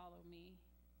and follow me.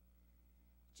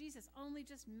 Jesus only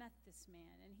just met this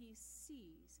man, and he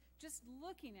sees, just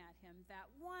looking at him,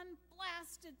 that one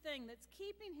blasted thing that's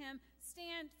keeping him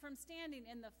from standing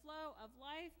in the flow of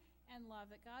life and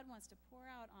love that God wants to pour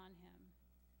out on him.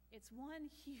 It's one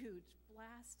huge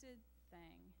blasted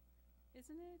thing,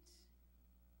 isn't it?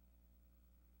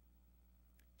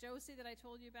 Josie that I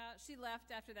told you about, she left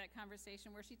after that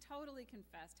conversation where she totally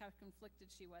confessed how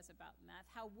conflicted she was about meth,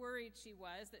 how worried she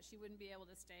was that she wouldn't be able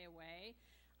to stay away.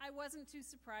 I wasn't too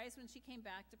surprised when she came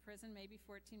back to prison maybe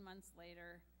 14 months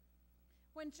later.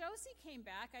 When Josie came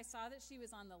back, I saw that she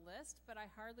was on the list, but I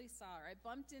hardly saw her. I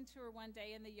bumped into her one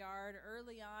day in the yard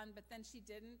early on, but then she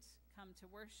didn't come to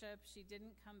worship. She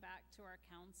didn't come back to our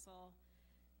council.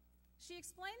 She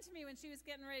explained to me when she was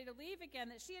getting ready to leave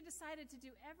again that she had decided to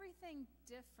do everything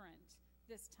different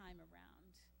this time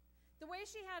around. The way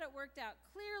she had it worked out,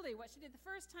 clearly what she did the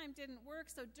first time didn't work,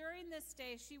 so during this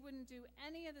stay, she wouldn't do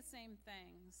any of the same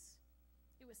things.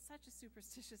 It was such a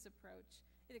superstitious approach.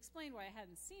 It explained why I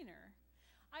hadn't seen her.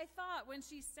 I thought when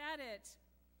she said it,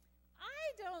 I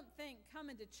don't think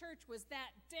coming to church was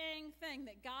that dang thing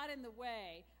that got in the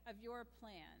way of your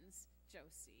plans,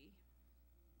 Josie.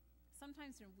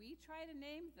 Sometimes when we try to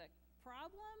name the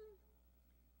problem,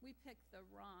 we pick the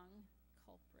wrong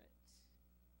culprit.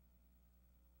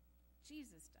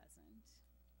 Jesus doesn't.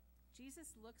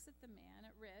 Jesus looks at the man,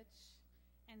 at Rich,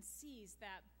 and sees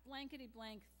that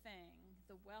blankety-blank thing,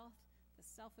 the wealth, the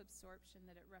self-absorption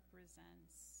that it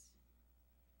represents.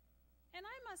 And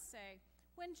I must say,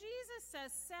 when Jesus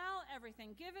says, sell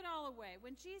everything, give it all away,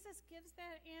 when Jesus gives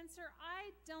that answer,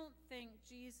 I don't think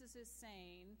Jesus is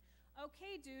saying,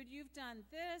 okay, dude, you've done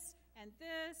this, and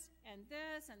this, and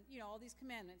this, and, all these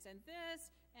commandments, and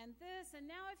this, and this, and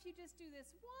now if you just do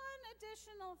this one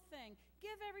additional thing,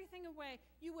 give everything away,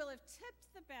 you will have tipped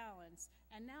the balance,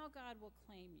 and now God will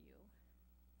claim you.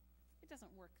 It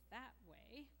doesn't work that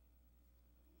way.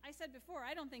 I said before,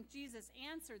 I don't think Jesus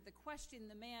answered the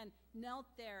question the man knelt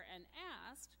there and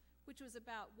asked, which was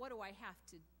about, what do I have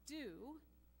to do?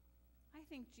 I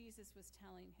think Jesus was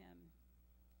telling him,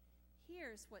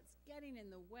 here's what's getting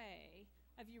in the way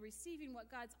of you receiving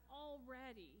what God's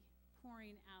already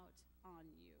pouring out on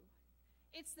you.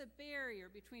 It's the barrier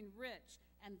between Rich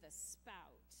and the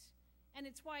spout. And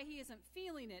it's why he isn't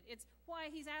feeling it. It's why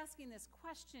he's asking this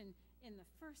question in the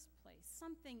first place.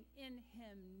 Something in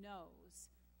him knows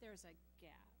there's a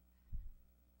gap.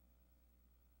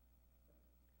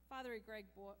 Father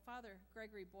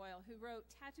Gregory Boyle, who wrote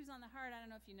Tattoos on the Heart, I don't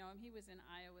know if you know him, he was in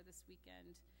Iowa this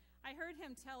weekend. I heard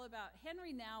him tell about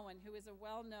Henry Nouwen, who is a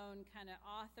well-known kind of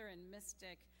author and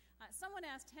mystic. Someone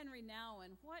asked Henry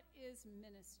Nouwen, what is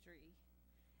ministry?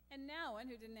 And Nouwen,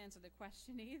 who didn't answer the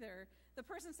question either, the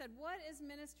person said, what is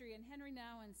ministry? And Henry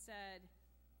Nouwen said,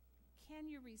 can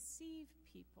you receive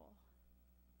people?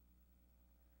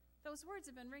 Those words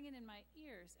have been ringing in my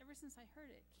ears ever since I heard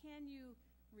it. Can you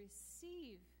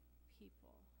receive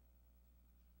people?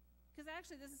 Because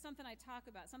actually this is something I talk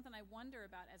about, something I wonder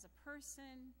about as a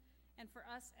person and for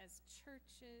us as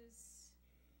churches.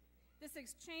 This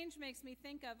exchange makes me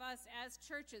think of us as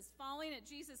churches falling at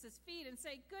Jesus' feet and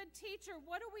say, good teacher,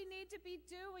 what do we need to be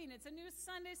doing? It's a new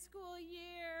Sunday school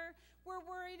year. We're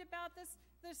worried about this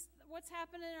what's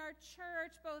happening in our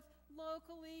church, both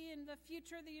locally and the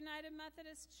future of the United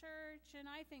Methodist Church. And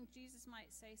I think Jesus might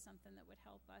say something that would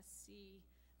help us see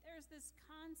there's this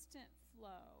constant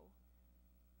flow.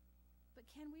 But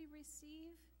can we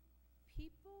receive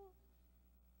people?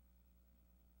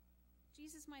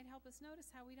 Jesus might help us notice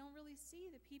how we don't really see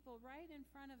the people right in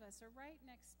front of us or right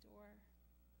next door.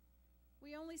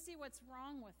 We only see what's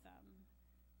wrong with them.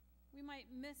 We might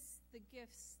miss the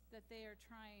gifts that they are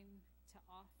trying to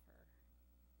offer.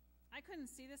 I couldn't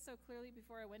see this so clearly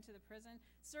before I went to the prison.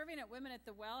 Serving at Women at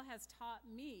the Well has taught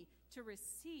me to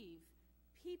receive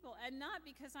people, and not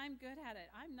because I'm good at it.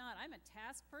 I'm not. I'm a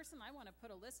task person. I want to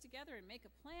put a list together and make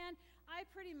a plan. I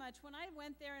pretty much, when I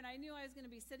went there and I knew I was going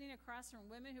to be sitting across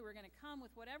from women who were going to come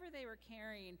with whatever they were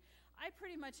carrying, I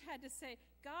pretty much had to say,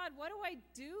 God, what do I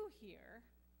do here?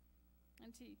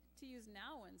 And to use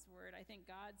Nouwen's word, I think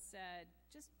God said,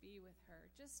 just be with her.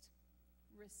 Just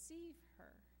receive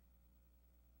her.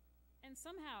 And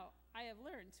somehow I have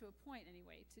learned, to a point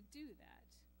anyway, to do that.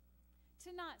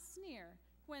 to not sneer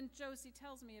when Josie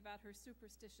tells me about her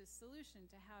superstitious solution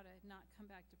to how to not come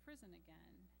back to prison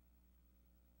again.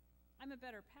 I'm a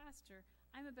better pastor.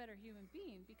 I'm a better human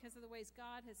being because of the ways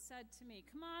God has said to me,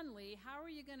 come on, Lee, how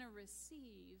are you going to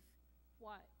receive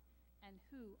what and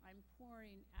who I'm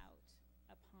pouring out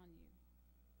upon you?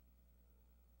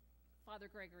 Father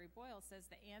Gregory Boyle says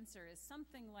the answer is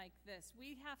something like this.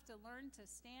 We have to learn to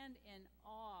stand in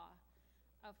awe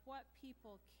of what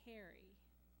people carry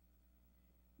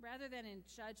rather than in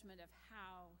judgment of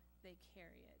how they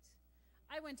carry it.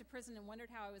 I went to prison and wondered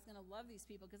how I was going to love these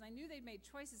people because I knew they'd made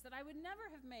choices that I would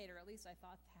never have made, or at least I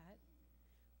thought that.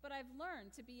 But I've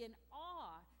learned to be in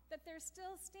awe that they're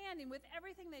still standing with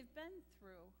everything they've been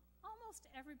through.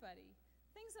 Almost everybody.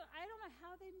 Things that I don't know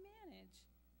how they manage.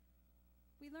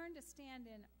 We learn to stand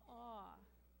in awe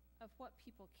of what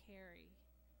people carry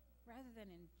rather than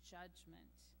in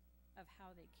judgment of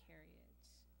how they carry it.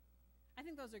 I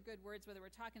think those are good words, whether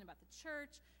we're talking about the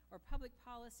church or public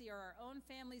policy or our own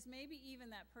families, maybe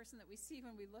even that person that we see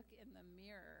when we look in the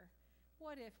mirror.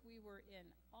 What if we were in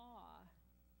awe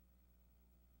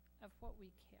of what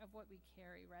we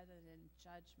carry rather than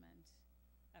judgment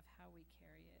of how we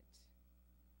carry it?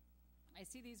 I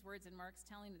see these words in Mark's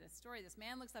telling of this story. This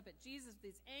man looks up at Jesus with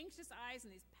these anxious eyes and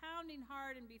these pounding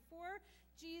heart, and before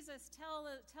Jesus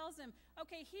tells him,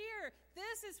 okay, here,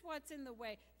 this is what's in the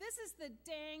way. This is the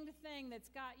danged thing that's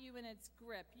got you in its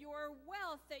grip. Your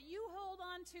wealth that you hold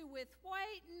on to with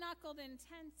white-knuckled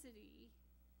intensity.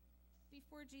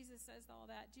 Before Jesus says all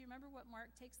that, do you remember what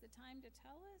Mark takes the time to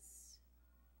tell us?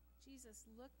 Jesus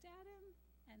looked at him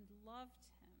and loved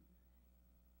him.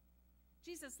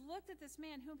 Jesus looked at this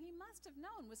man whom he must have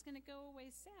known was going to go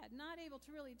away sad, not able to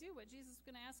really do what Jesus was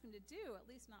going to ask him to do, at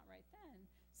least not right then.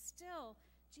 Still,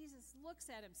 Jesus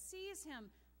looks at him, sees him,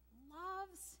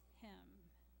 loves him.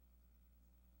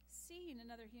 Seeing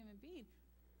another human being,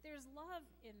 there's love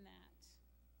in that.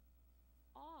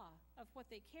 Awe of what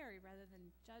they carry rather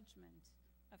than judgment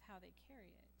of how they carry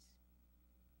it.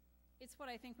 It's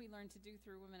what I think we learn to do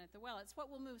through Women at the Well. It's what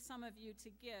will move some of you to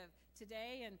give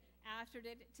today and after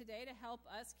today to help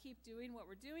us keep doing what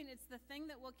we're doing. It's the thing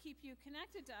that will keep you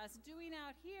connected to us, doing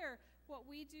out here what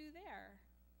we do there.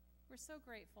 We're so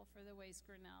grateful for the ways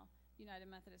Grinnell United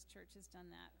Methodist Church has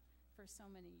done that for so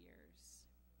many years.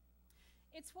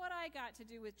 It's what I got to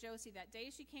do with Josie that day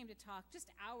she came to talk,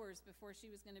 just hours before she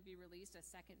was going to be released a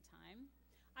second time.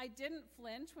 I didn't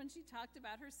flinch when she talked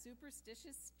about her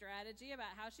superstitious strategy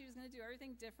about how she was going to do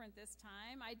everything different this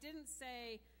time. I didn't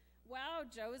say, wow,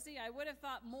 Josie, I would have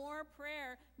thought more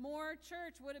prayer, more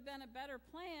church would have been a better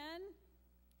plan.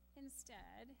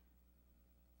 Instead,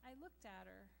 I looked at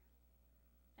her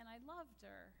and I loved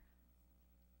her.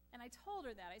 And I told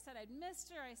her that. I said I'd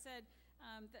missed her. I said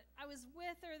that I was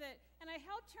with her, and I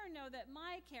helped her know that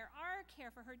my care, our care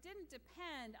for her didn't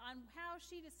depend on how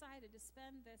she decided to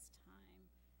spend this time.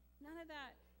 None of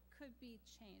that could be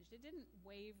changed. It didn't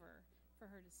waver for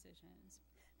her decisions.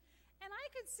 And I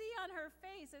could see on her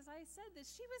face as I said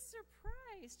this, she was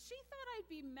surprised. She thought I'd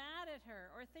be mad at her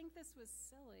or think this was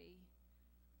silly.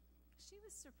 She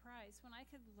was surprised when I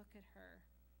could look at her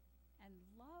and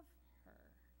love her.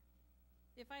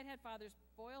 If I'd had Father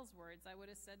Boyle's words, I would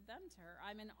have said them to her.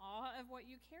 I'm in awe of what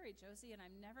you carry, Josie, and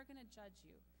I'm never going to judge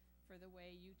you for the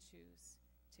way you choose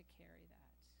to carry that.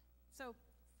 So,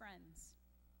 friends,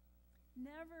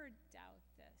 never doubt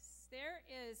this. There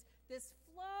is this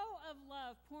flow of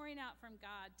love pouring out from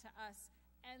God to us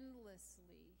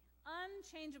endlessly,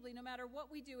 unchangeably. No matter what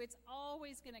we do, it's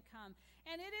always going to come.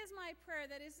 And it is my prayer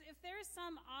that if there's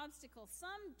some obstacle,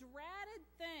 some dreaded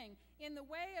thing in the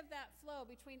way of that flow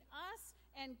between us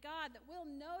and God, that we'll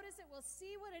notice it, we'll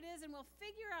see what it is, and we'll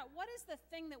figure out what is the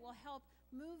thing that will help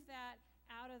move that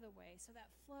out of the way so that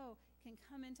flow can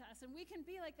come into us. And we can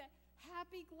be like that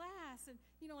happy glass and,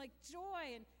 like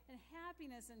joy and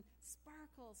happiness and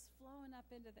sparkles flowing up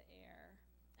into the air.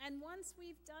 And once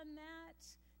we've done that,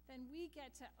 then we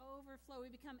get to overflow.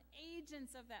 We become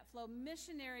agents of that flow,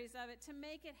 missionaries of it, to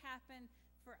make it happen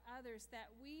for others, that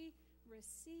we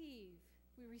receive.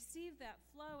 We receive that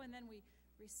flow, and then we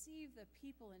receive the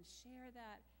people and share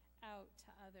that out to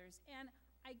others. And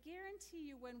I guarantee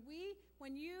you, when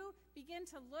you begin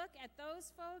to look at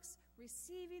those folks,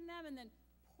 receiving them and then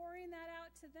pouring that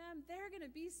out to them, they're going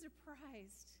to be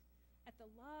surprised at the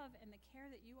love and the care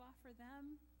that you offer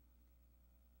them.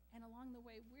 And along the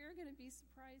way, we're going to be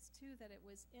surprised too that it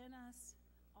was in us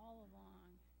all along.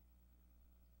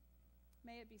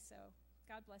 May it be so.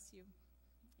 God bless you.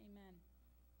 Amen.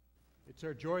 It's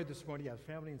our joy this morning. You have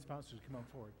family and spouses come on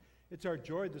forward. It's our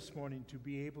joy this morning to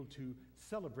be able to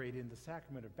celebrate in the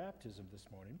sacrament of baptism this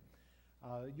morning.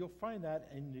 You'll find that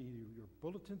in your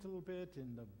bulletins a little bit,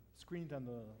 in the screens on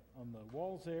the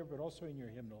walls there, but also in your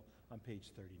hymnal on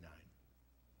page 39.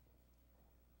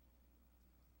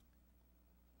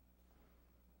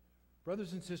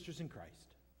 Brothers and sisters in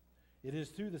Christ, it is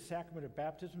through the sacrament of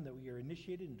baptism that we are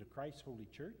initiated into Christ's holy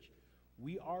church.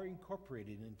 We are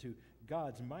incorporated into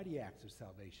God's mighty acts of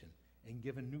salvation and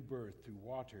given new birth through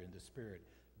water and the Spirit.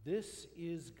 This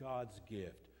is God's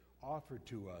gift offered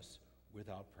to us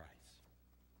without price.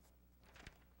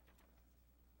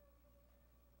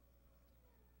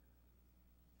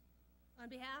 On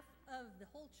behalf of the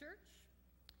whole church,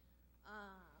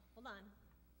 hold on.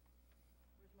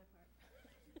 Where's my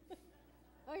part?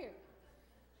 Oh, here.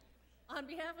 On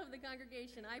behalf of the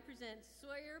congregation, I present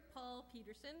Sawyer Paul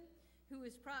Peterson, who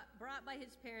was brought by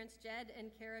his parents, Jed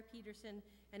and Kara Peterson,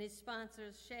 and his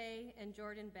sponsors, Shay and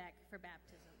Jordan Beck, for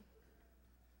baptism.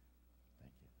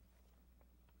 Thank you.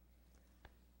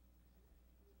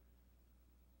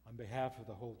 On behalf of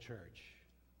the whole church,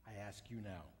 I ask you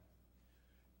now,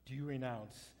 do you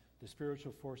renounce the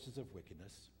spiritual forces of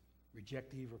wickedness,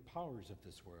 reject the evil powers of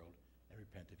this world, and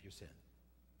repent of your sin?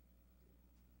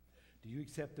 Do you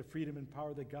accept the freedom and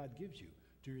power that God gives you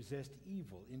to resist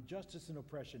evil, injustice, and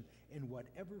oppression in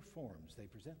whatever forms they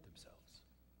present themselves?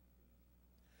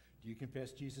 Do you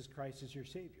confess Jesus Christ as your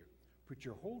Savior, put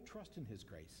your whole trust in His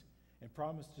grace, and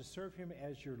promise to serve Him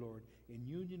as your Lord in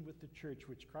union with the church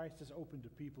which Christ has opened to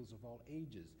peoples of all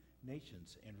ages,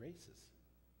 nations, and races?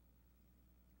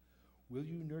 Will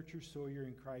you nurture Sawyer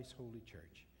in Christ's holy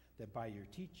church, that by your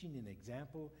teaching and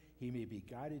example he may be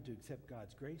guided to accept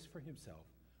God's grace for himself,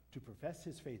 to profess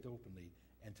his faith openly,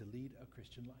 and to lead a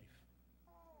Christian life?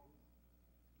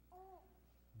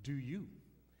 Do you,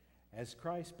 as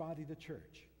Christ's body, the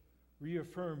church,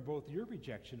 reaffirm both your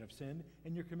rejection of sin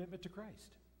and your commitment to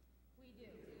Christ? We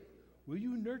do. Will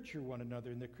you nurture one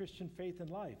another in the Christian faith and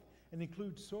life, and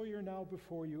include Sawyer now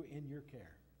before you in your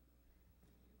care?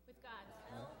 With God's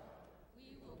help,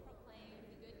 we will proclaim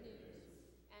the good news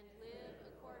and live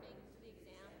according to the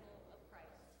example of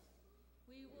Christ.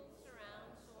 We will surround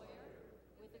Sawyer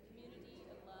with a community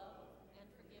of love and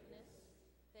forgiveness,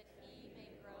 that he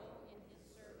may grow in his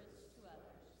service to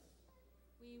others.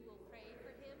 We will pray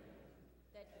for him,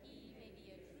 that he may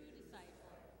be a true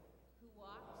disciple who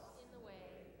walks in the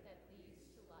way that leads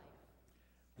to life.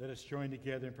 Let us join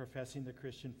together in professing the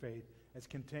Christian faith as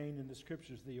contained in the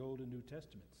scriptures of the Old and New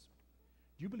Testaments.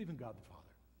 Do you believe in God the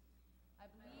Father? I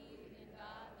believe in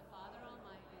God the Father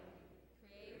Almighty,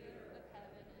 creator of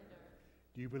heaven and earth.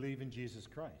 Do you believe in Jesus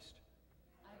Christ?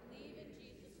 I believe in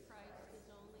Jesus Christ, his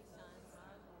only Son,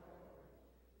 our Lord,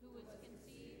 who was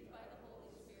conceived by the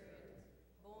Holy Spirit,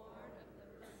 born of the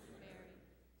Virgin Mary,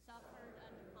 suffered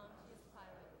under Pontius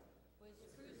Pilate, was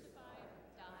crucified,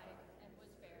 died, and was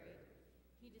buried.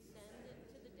 He descended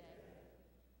to the dead.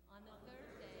 On the third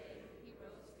day, he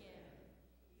rose again.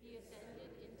 He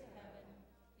ascended into heaven,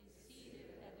 is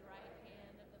seated at the right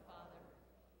hand of the Father,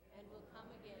 and will come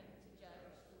again to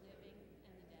judge the living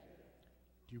and the dead.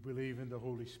 Do you believe in the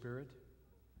Holy Spirit?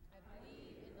 I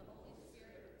believe in the Holy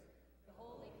Spirit, the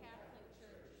Holy Catholic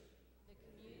Church, the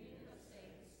communion of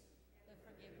saints, the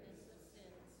forgiveness of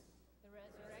sins, the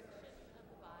resurrection of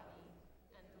the body,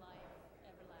 and life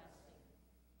everlasting.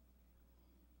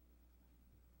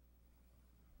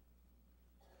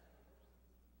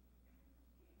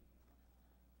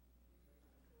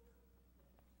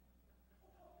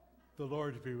 The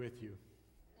Lord be with you.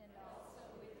 And also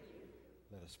with you.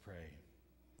 Let us pray.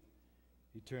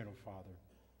 Eternal Father,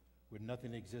 when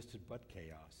nothing existed but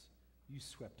chaos, you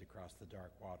swept across the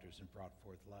dark waters and brought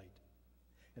forth light.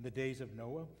 In the days of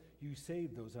Noah, you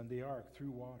saved those on the ark through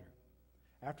water.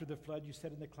 After the flood, you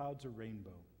set in the clouds a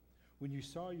rainbow. When you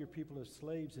saw your people as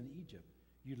slaves in Egypt,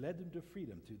 you led them to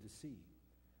freedom through the sea.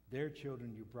 Their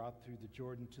children you brought through the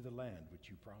Jordan to the land which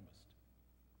you promised.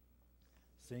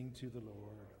 Sing to the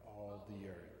Lord, all the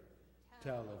earth.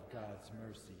 Tell of God's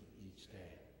mercy each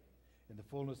day. In the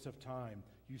fullness of time,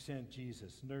 you sent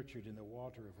Jesus, nurtured in the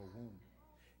water of a womb.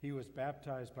 He was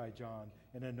baptized by John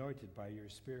and anointed by your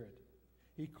Spirit.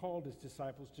 He called his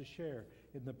disciples to share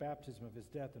in the baptism of his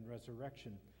death and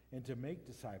resurrection, and to make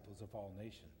disciples of all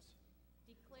nations.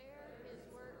 Declare his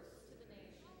works to the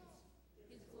nations,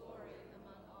 his glory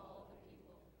among all the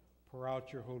people. Pour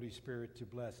out your Holy Spirit to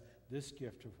bless this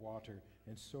gift of water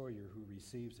and Sawyer who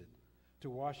receives it, to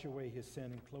wash away his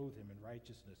sin and clothe him in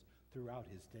righteousness throughout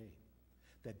his day,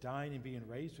 that dying and being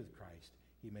raised with Christ,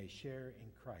 he may share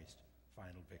in Christ's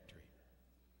final victory.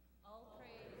 All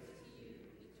praise to you,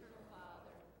 eternal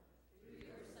Father, through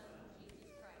your Son,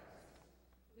 Jesus Christ,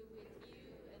 who with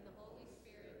you and the Holy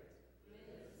Spirit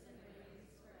lives and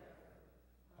reigns forever.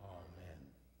 Amen.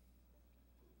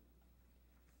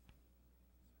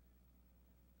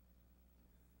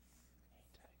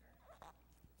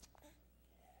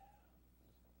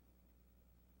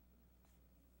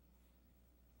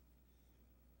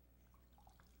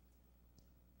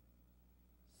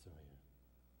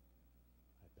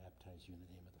 baptize you in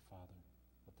the name of the Father,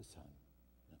 of the Son,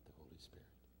 and of the Holy Spirit.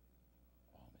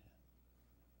 Amen. Join me.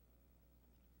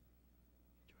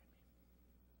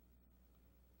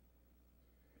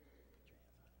 Put your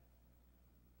hands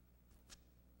on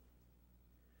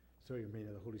it. So may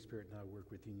the Holy Spirit now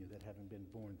work within you, that having been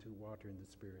born through water and the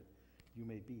Spirit, you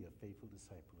may be a faithful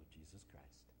disciple of Jesus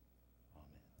Christ.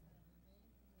 Amen.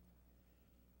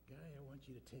 Guy, I want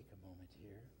you to take a moment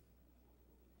here.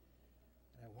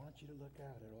 And I want you to look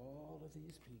out at all of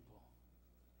these people.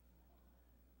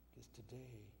 Because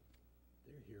today,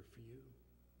 they're here for you.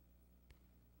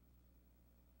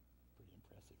 Pretty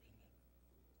impressive, isn't it?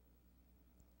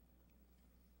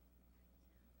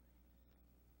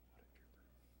 What a trooper.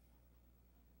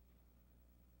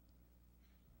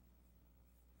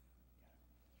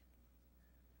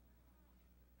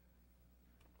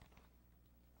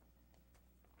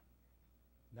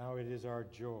 Now it is our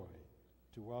joy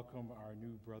to welcome our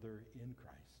new brother in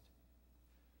Christ.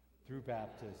 Through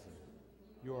baptism,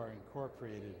 you are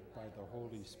incorporated by the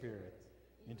Holy Spirit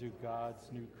into God's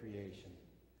new creation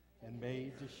and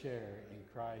made to share in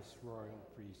Christ's royal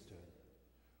priesthood.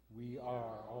 We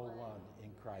are all one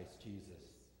in Christ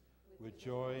Jesus. With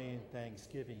joy and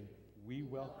thanksgiving, we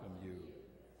welcome you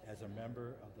as a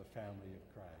member of the family of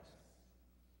Christ.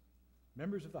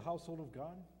 Members of the household of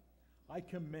God, I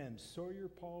commend Sawyer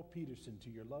Paul Peterson to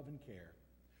your love and care.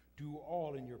 Do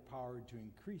all in your power to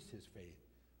increase his faith,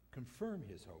 confirm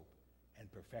his hope, and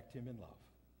perfect him in love.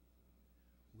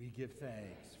 We give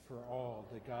thanks for all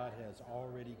that God has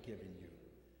already given you,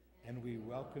 and we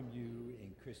welcome you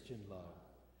in Christian love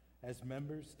as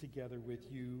members together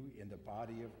with you in the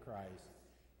body of Christ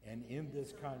and in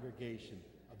this congregation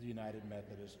of the United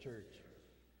Methodist Church.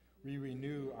 We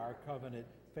renew our covenant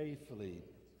faithfully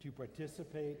to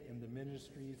participate in the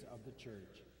ministries of the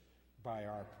church by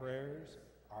our prayers,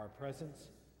 our presence,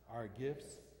 our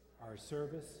gifts, our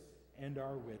service, and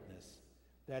our witness,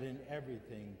 that in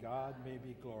everything God may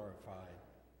be glorified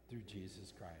through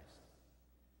Jesus Christ.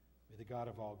 May the God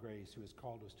of all grace, who has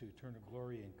called us to eternal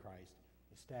glory in Christ,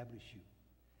 establish you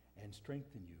and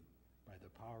strengthen you by the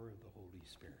power of the Holy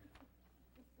Spirit,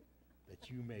 that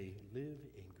you may live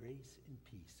in grace and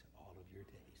peace all of your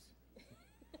days.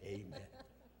 Amen.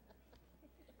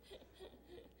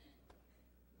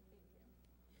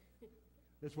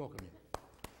 Let's welcome him.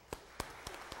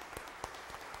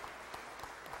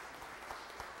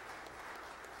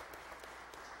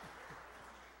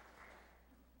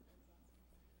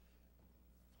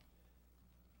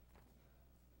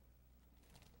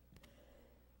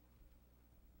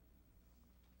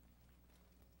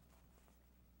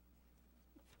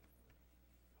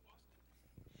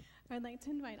 I'd like to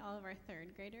invite all of our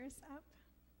third graders up.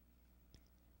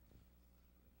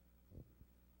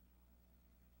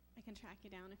 I can track you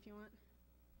down if you want.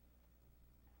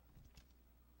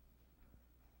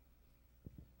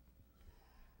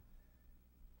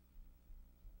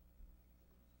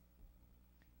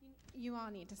 You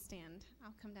all need to stand.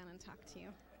 I'll come down and talk to you.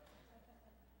 All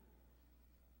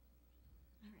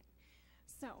right.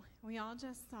 So we all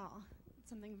just saw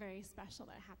something very special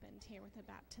that happened here with the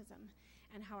baptism,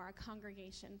 and how our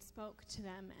congregation spoke to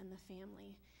them and the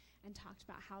family and talked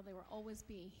about how they will always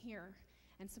be here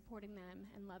and supporting them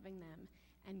and loving them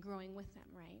and growing with them,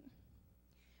 right?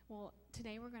 Well,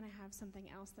 today we're going to have something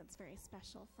else that's very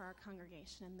special for our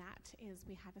congregation, and that is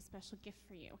we have a special gift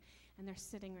for you, and they're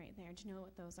sitting right there. Do you know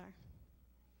what those are?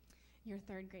 Your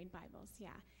third grade Bibles,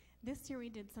 yeah. This year we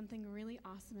did something really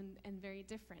awesome and very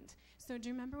different. So do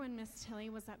you remember when Miss Tilly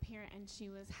was up here and she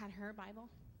had her Bible?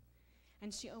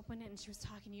 And she opened it and she was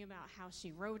talking to you about how she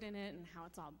wrote in it and how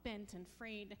it's all bent and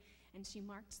frayed, and she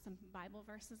marked some Bible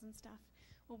verses and stuff.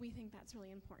 Well, we think that's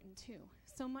really important too.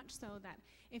 So much so that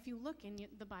if you look in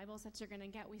the Bibles that you're going to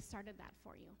get, we started that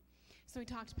for you. So we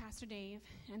talked to Pastor Dave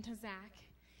and to Zach,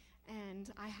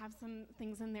 and I have some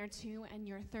things in there too, and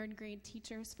your third grade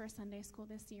teachers for Sunday school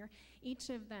this year, each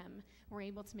of them were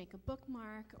able to make a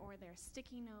bookmark, or there's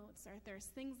sticky notes, or there's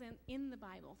things in the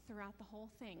Bible throughout the whole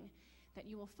thing that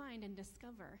you will find and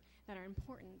discover that are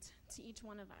important to each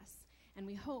one of us. And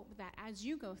we hope that as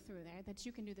you go through there, that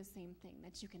you can do the same thing,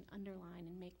 that you can underline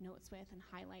and make notes with and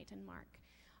highlight and mark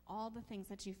all the things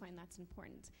that you find that's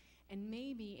important. And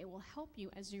maybe it will help you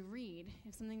as you read.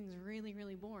 If something is really,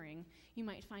 really boring, you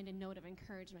might find a note of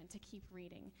encouragement to keep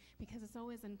reading, because it's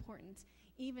always important,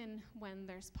 even when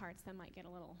there's parts that might get a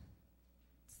little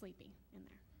sleepy in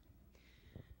there.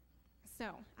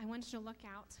 So I want you to look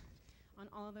out on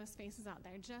all of those faces out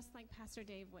there, just like Pastor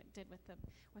Dave did with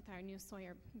our new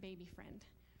Sawyer baby friend.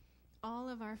 All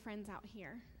of our friends out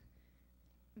here,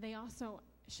 they also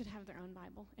should have their own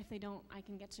Bible. If they don't, I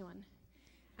can get you one.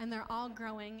 And they're all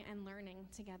growing and learning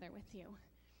together with you.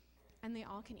 And they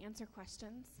all can answer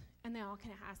questions, and they all can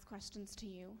ask questions to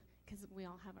you, because we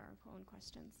all have our own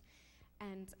questions.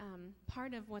 And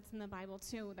part of what's in the Bible,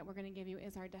 too, that we're going to give you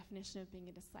is our definition of being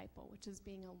a disciple, which is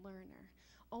being a learner,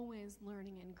 always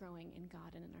learning and growing in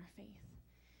God and in our faith.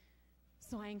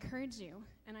 So I encourage you,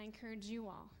 and I encourage you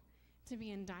all, to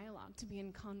be in dialogue, to be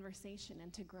in conversation,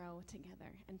 and to grow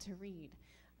together, and to read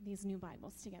these new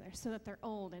Bibles together so that they're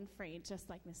old and frayed,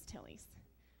 just like Miss Tilly's.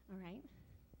 All right?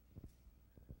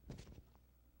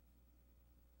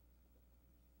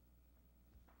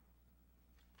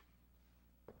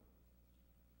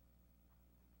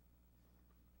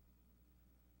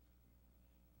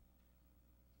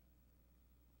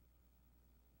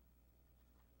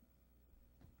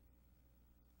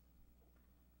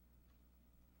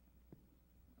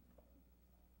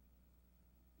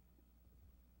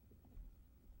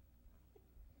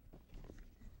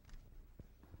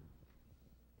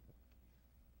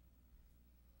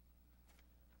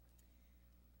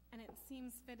 And it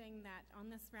seems fitting that on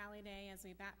this rally day, as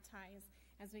we baptize,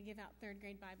 as we give out third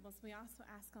grade Bibles, we also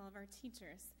ask all of our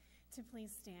teachers to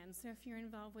please stand. So if you're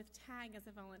involved with TAG as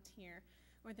a volunteer,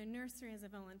 or the nursery as a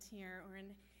volunteer, or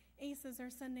in ACES or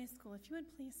Sunday school, if you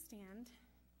would please stand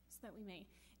so that we may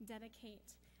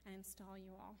dedicate and install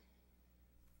you all.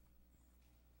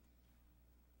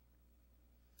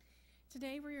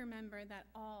 Today we remember that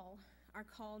all are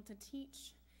called to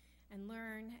teach and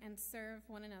learn and serve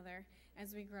one another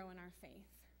as we grow in our faith.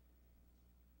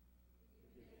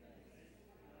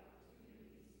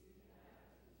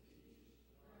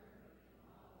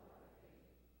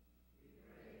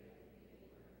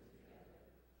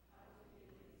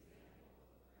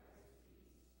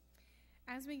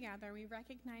 As we gather, we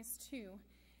recognize, too,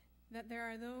 that there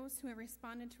are those who have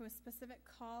responded to a specific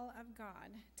call of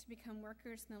God to become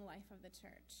workers in the life of the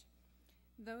church.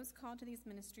 Those called to these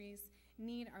ministries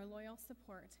need our loyal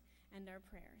support and our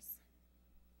prayers.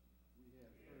 We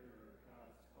have heard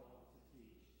God's call to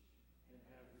teach and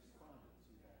have responded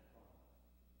to that call.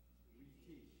 We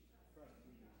teach,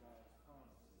 trusting in God's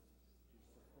promises to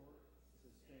support,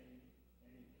 sustain,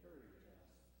 and encourage us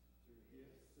through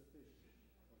gifts sufficient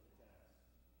for the task.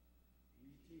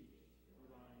 We teach,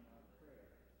 relying on prayer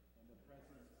and the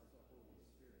presence of the Holy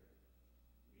Spirit.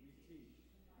 We teach,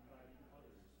 inviting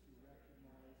others to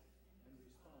recognize and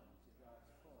respond to God's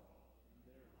call in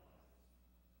their lives.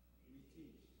 We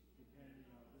teach, depending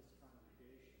on this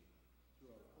congregation to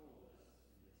uphold us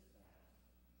in this task.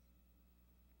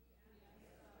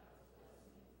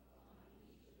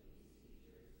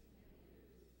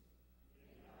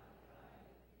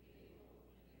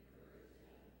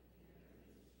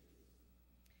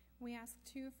 We ask,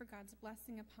 too, for God's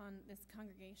blessing upon this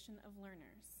congregation of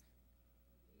learners.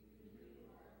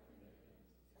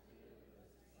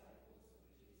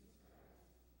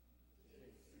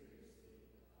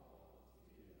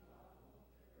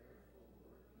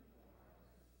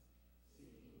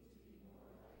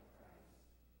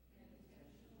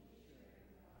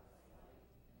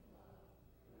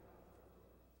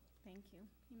 Thank you.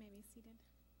 You may be seated.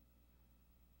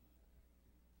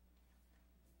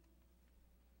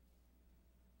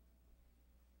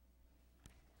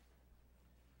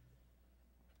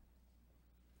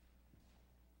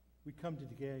 We come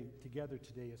together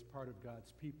today as part of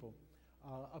God's people,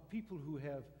 a people who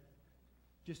have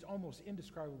just almost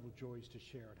indescribable joys to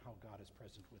share at how God is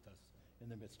present with us in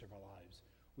the midst of our lives.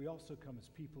 We also come as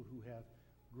people who have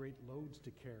great loads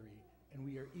to carry, and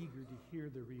we are eager to hear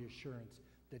the reassurance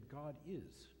that God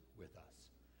is with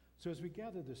us. So as we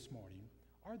gather this morning,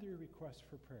 are there requests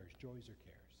for prayers, joys, or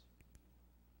cares?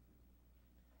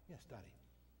 Yes, Dottie.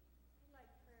 I'd like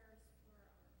prayers for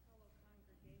our fellow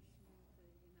congregation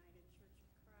of the United Church of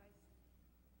Christ.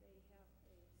 They have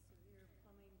a severe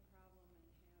plumbing problem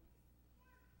and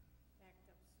have backed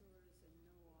up sewers and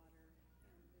no water.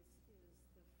 And this is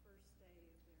the first day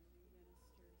of their new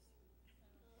ministers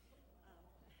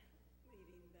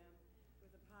leading them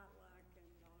with a potluck and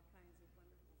all kinds of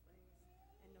wonderful things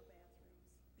and no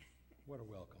bathrooms. What a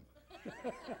welcome.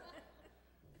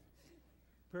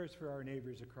 Prayers for our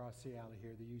neighbors across the alley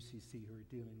here, the UCC, who are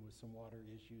dealing with some water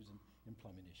issues and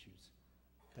plumbing issues.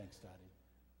 Thanks, Dottie.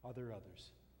 Are there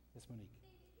others? Yes, Monique.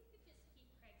 Dave, if you could just keep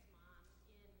Craig's mom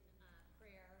in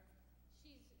prayer.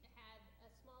 She's had a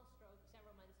small stroke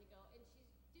several months ago, and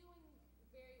she's doing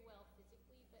very well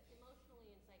physically, but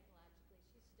emotionally and psychologically,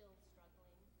 she's still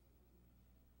struggling.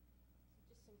 So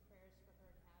just some prayers for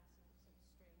her to have some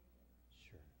strength.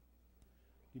 Sure.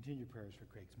 Continue prayers for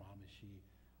Craig's mom as she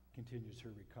continues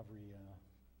her recovery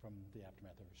from the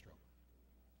aftermath of her stroke.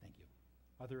 Thank you.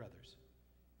 Are there others?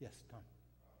 Yes, Tom.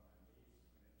 My niece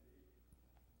went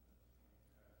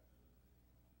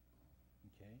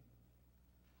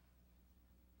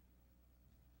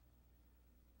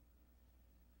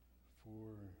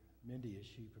Mindy as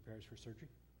she prepares for surgery.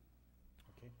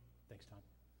 Okay, thanks, Tom.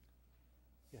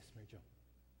 Yes, Mary Jo.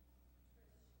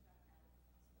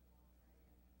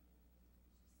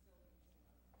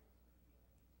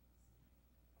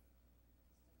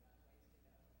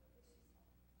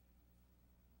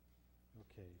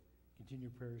 Okay, continue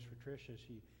prayers for Trish as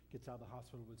she gets out of the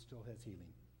hospital but still has healing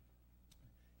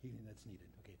that's needed.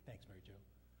 Okay, thanks, Mary Jo.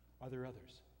 Are there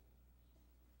others?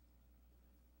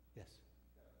 Yes.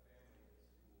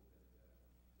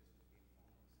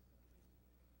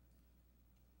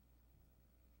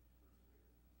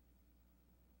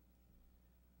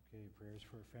 Okay, prayers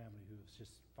for a family who has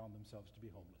just found themselves to be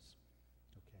homeless.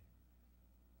 Okay.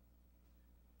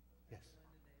 Yes.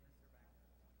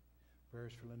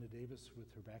 Prayers for Linda Davis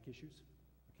with her back issues.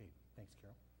 Okay, thanks,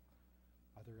 Carol.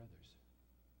 Are there others?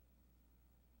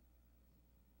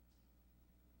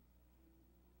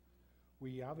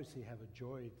 We obviously have a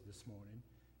joy this morning,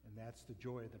 and that's the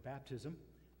joy of the baptism,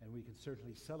 and we can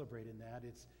certainly celebrate in that.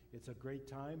 It's a great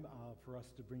time for us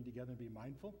to bring together and be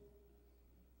mindful.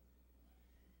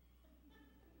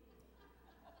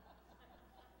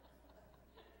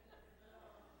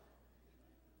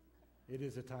 It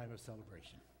is a time of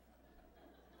celebration.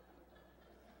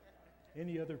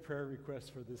 Any other prayer requests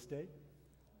for this day?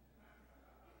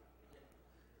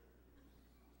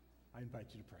 I invite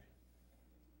you to pray.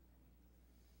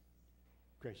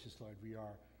 Gracious Lord,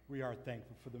 we are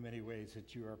thankful for the many ways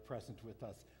that you are present with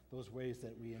us, those ways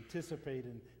that we anticipate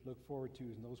and look forward to,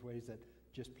 and those ways that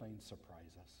just plain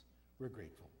surprise us. We're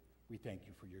grateful. We thank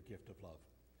you for your gift of love.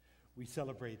 We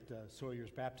celebrate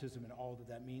Sawyer's baptism and all that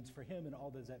that means for him and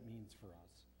all that that means for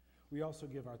us. We also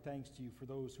give our thanks to you for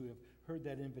those who have heard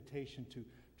that invitation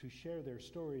to share their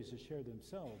stories, to share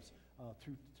themselves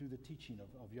through the teaching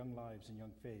of young lives and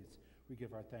young faiths. We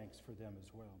give our thanks for them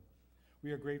as well.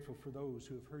 We are grateful for those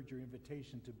who have heard your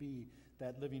invitation to be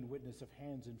that living witness of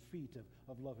hands and feet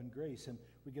of love and grace. And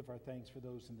we give our thanks for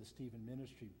those in the Stephen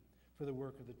ministry, for the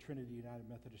work of the Trinity United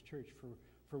Methodist Church,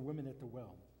 for Women at the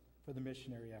Well, for the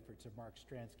missionary efforts of Mark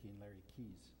Stransky and Larry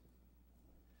Keys.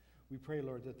 We pray,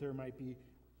 Lord, that there might be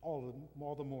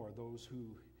all the more those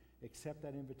who accept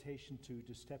that invitation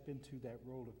to step into that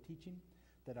role of teaching,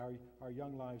 that our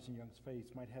young lives and young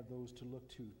faiths might have those to look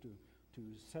to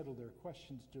settle their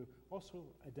questions, to also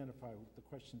identify the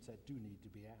questions that do need to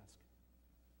be asked.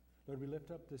 Lord, we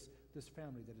lift up this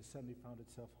family that has suddenly found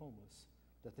itself homeless,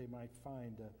 that they might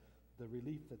find the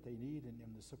relief that they need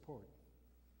and the support.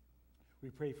 We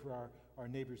pray for our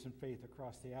neighbors in faith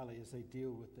across the alley as they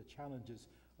deal with the challenges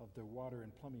of their water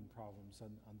and plumbing problems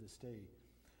on this day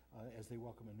as they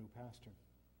welcome a new pastor.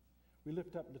 We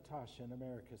lift up Natasha and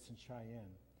Americus and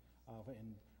Cheyenne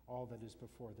and all that is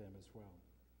before them as well.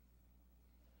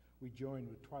 We join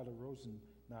with Twyla Rosen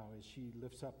now as she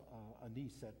lifts up a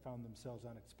niece that found themselves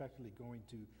unexpectedly going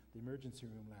to the emergency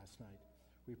room last night.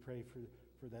 We pray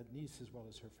for that niece as well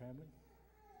as her family.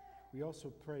 We also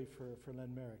pray for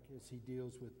Len Merrick as he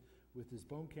deals with his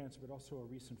bone cancer, but also a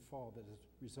recent fall that has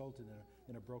resulted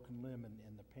in a broken limb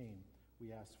and the pain.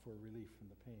 We ask for relief from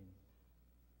the pain.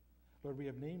 Lord, we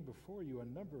have named before you a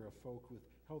number of folk with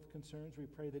health concerns. We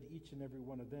pray that each and every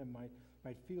one of them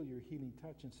might feel your healing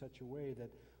touch in such a way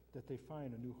that they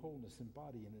find a new wholeness in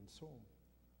body and in soul.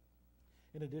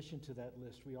 In addition to that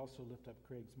list, we also lift up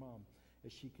Craig's mom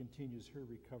as she continues her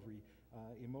recovery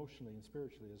emotionally and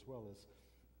spiritually, as well as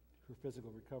her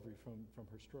physical recovery from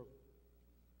her stroke.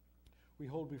 We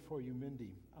hold before you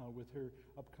Mindy with her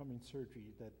upcoming surgery,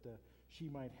 that she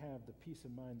might have the peace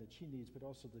of mind that she needs, but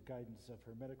also the guidance of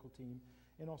her medical team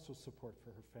and also support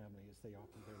for her family as they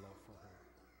offer their love for her.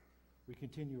 We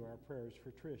continue our prayers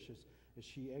for Trish as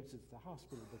she exits the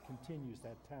hospital but continues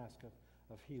that task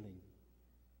of healing.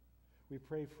 We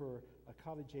pray for a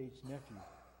college-age nephew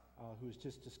who has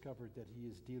just discovered that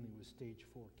he is dealing with stage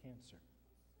 4 cancer.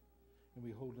 And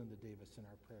we hold Linda Davis in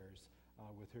our prayers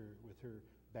with her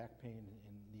back pain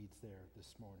and needs there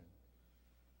this morning.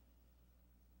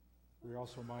 We're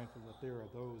also mindful that there are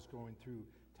those going through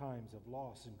times of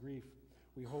loss and grief.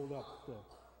 We hold up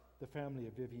the family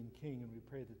of Vivian King, and we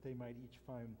pray that they might each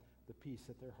find the peace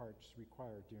that their hearts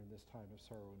require during this time of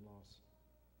sorrow and loss.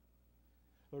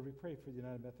 Lord, we pray for the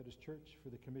United Methodist Church, for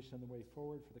the Commission on the Way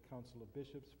Forward, for the Council of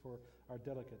Bishops, for our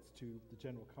delegates to the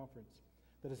General Conference,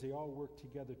 that as they all work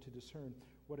together to discern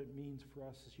what it means for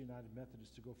us as United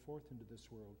Methodists to go forth into this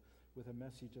world with a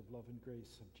message of love and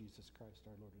grace of Jesus Christ,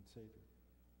 our Lord and Savior.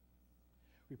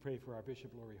 We pray for our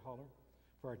Bishop Lori Holler,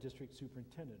 for our District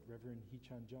Superintendent, Reverend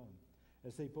Hee-Chan John,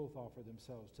 as they both offer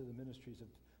themselves to the ministries of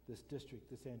this district,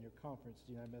 this annual conference,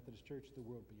 the United Methodist Church, the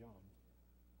world beyond.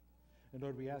 And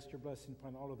Lord, we ask your blessing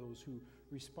upon all of those who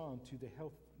respond to the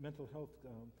mental health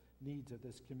needs of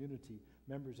this community,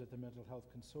 members of the Mental Health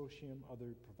Consortium,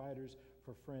 other providers,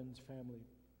 for friends, family.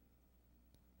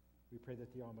 We pray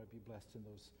that the all might be blessed in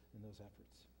those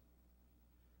efforts.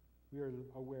 We are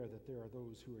aware that there are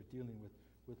those who are dealing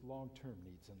with long-term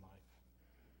needs in life.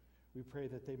 We pray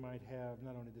that they might have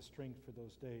not only the strength for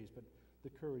those days, but the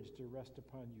courage to rest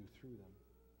upon you through them.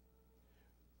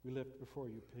 We lift before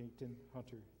you Peyton,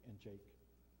 Hunter, and Jake.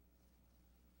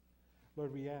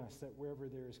 Lord, we ask that wherever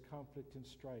there is conflict and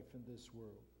strife in this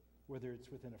world, whether it's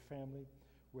within a family,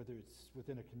 whether it's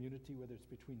within a community, whether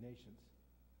it's between nations,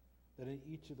 that in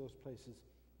each of those places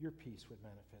your peace would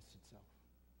manifest itself.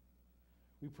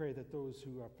 We pray that those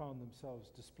who have found themselves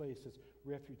displaced as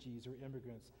refugees or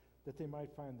immigrants, that they might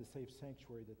find the safe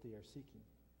sanctuary that they are seeking.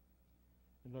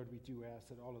 And Lord, we do ask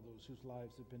that all of those whose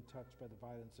lives have been touched by the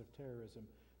violence of terrorism,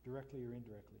 directly or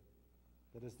indirectly,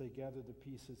 that as they gather the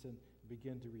pieces and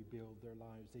begin to rebuild their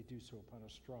lives, they do so upon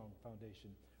a strong foundation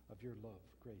of your love,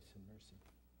 grace, and mercy.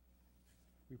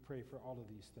 We pray for all of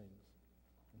these things,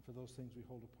 and for those things we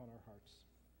hold upon our hearts,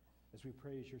 as we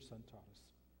pray as your Son taught us.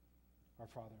 Our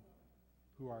Father,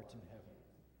 who art in heaven,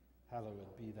 hallowed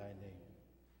be thy name.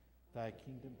 Thy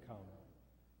kingdom come,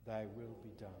 thy will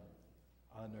be done,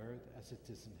 on earth as it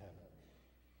is in heaven.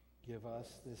 Give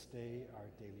us this day our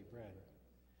daily bread,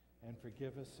 and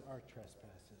forgive us our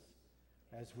trespasses,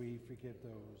 as we forgive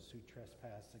those who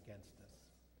trespass against us.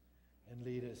 And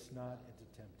lead us not into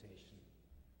temptation,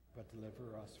 but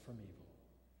deliver us from evil.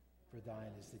 For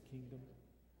thine is the kingdom,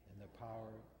 and the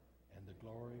power, and the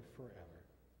glory forever.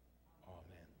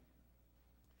 Amen.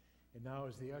 And now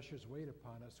as the ushers wait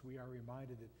upon us, we are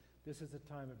reminded that this is a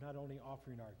time of not only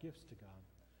offering our gifts to God,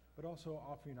 but also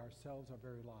offering ourselves, our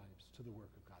very lives, to the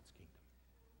work of God's kingdom.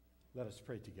 Let us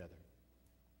pray together.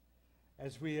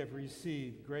 As we have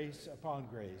received grace upon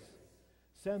grace,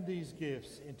 send these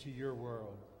gifts into your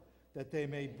world, that they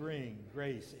may bring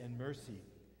grace and mercy,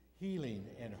 healing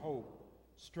and hope,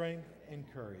 strength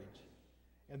and courage.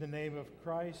 In the name of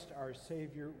Christ, our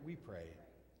Savior, we pray.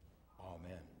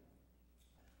 Amen.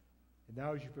 And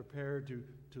now as you prepare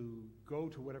to go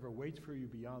to whatever waits for you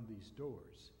beyond these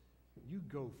doors, you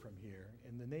go from here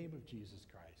in the name of Jesus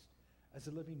Christ as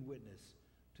a living witness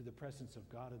to the presence of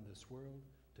God in this world,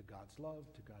 to God's love,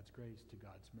 to God's grace, to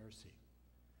God's mercy.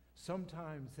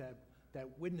 Sometimes that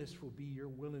witness will be your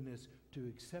willingness to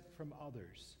accept from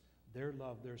others their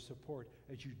love, their support,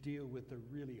 as you deal with the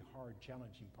really hard,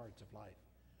 challenging parts of life.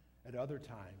 At other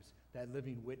times, that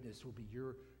living witness will be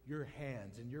your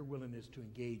hands and your willingness to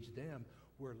engage them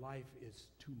where life is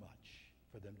too much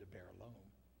for them to bear alone.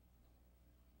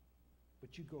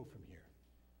 But you go from here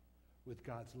with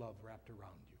God's love wrapped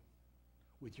around you,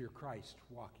 with your Christ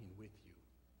walking with you,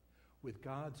 with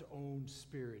God's own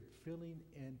Spirit filling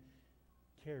and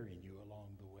carrying you along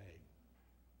the way.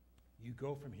 You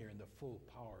go from here in the full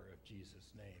power of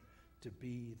Jesus' name to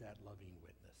be that loving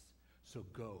witness. So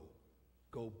go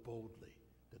boldly,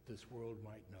 that this world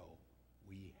might know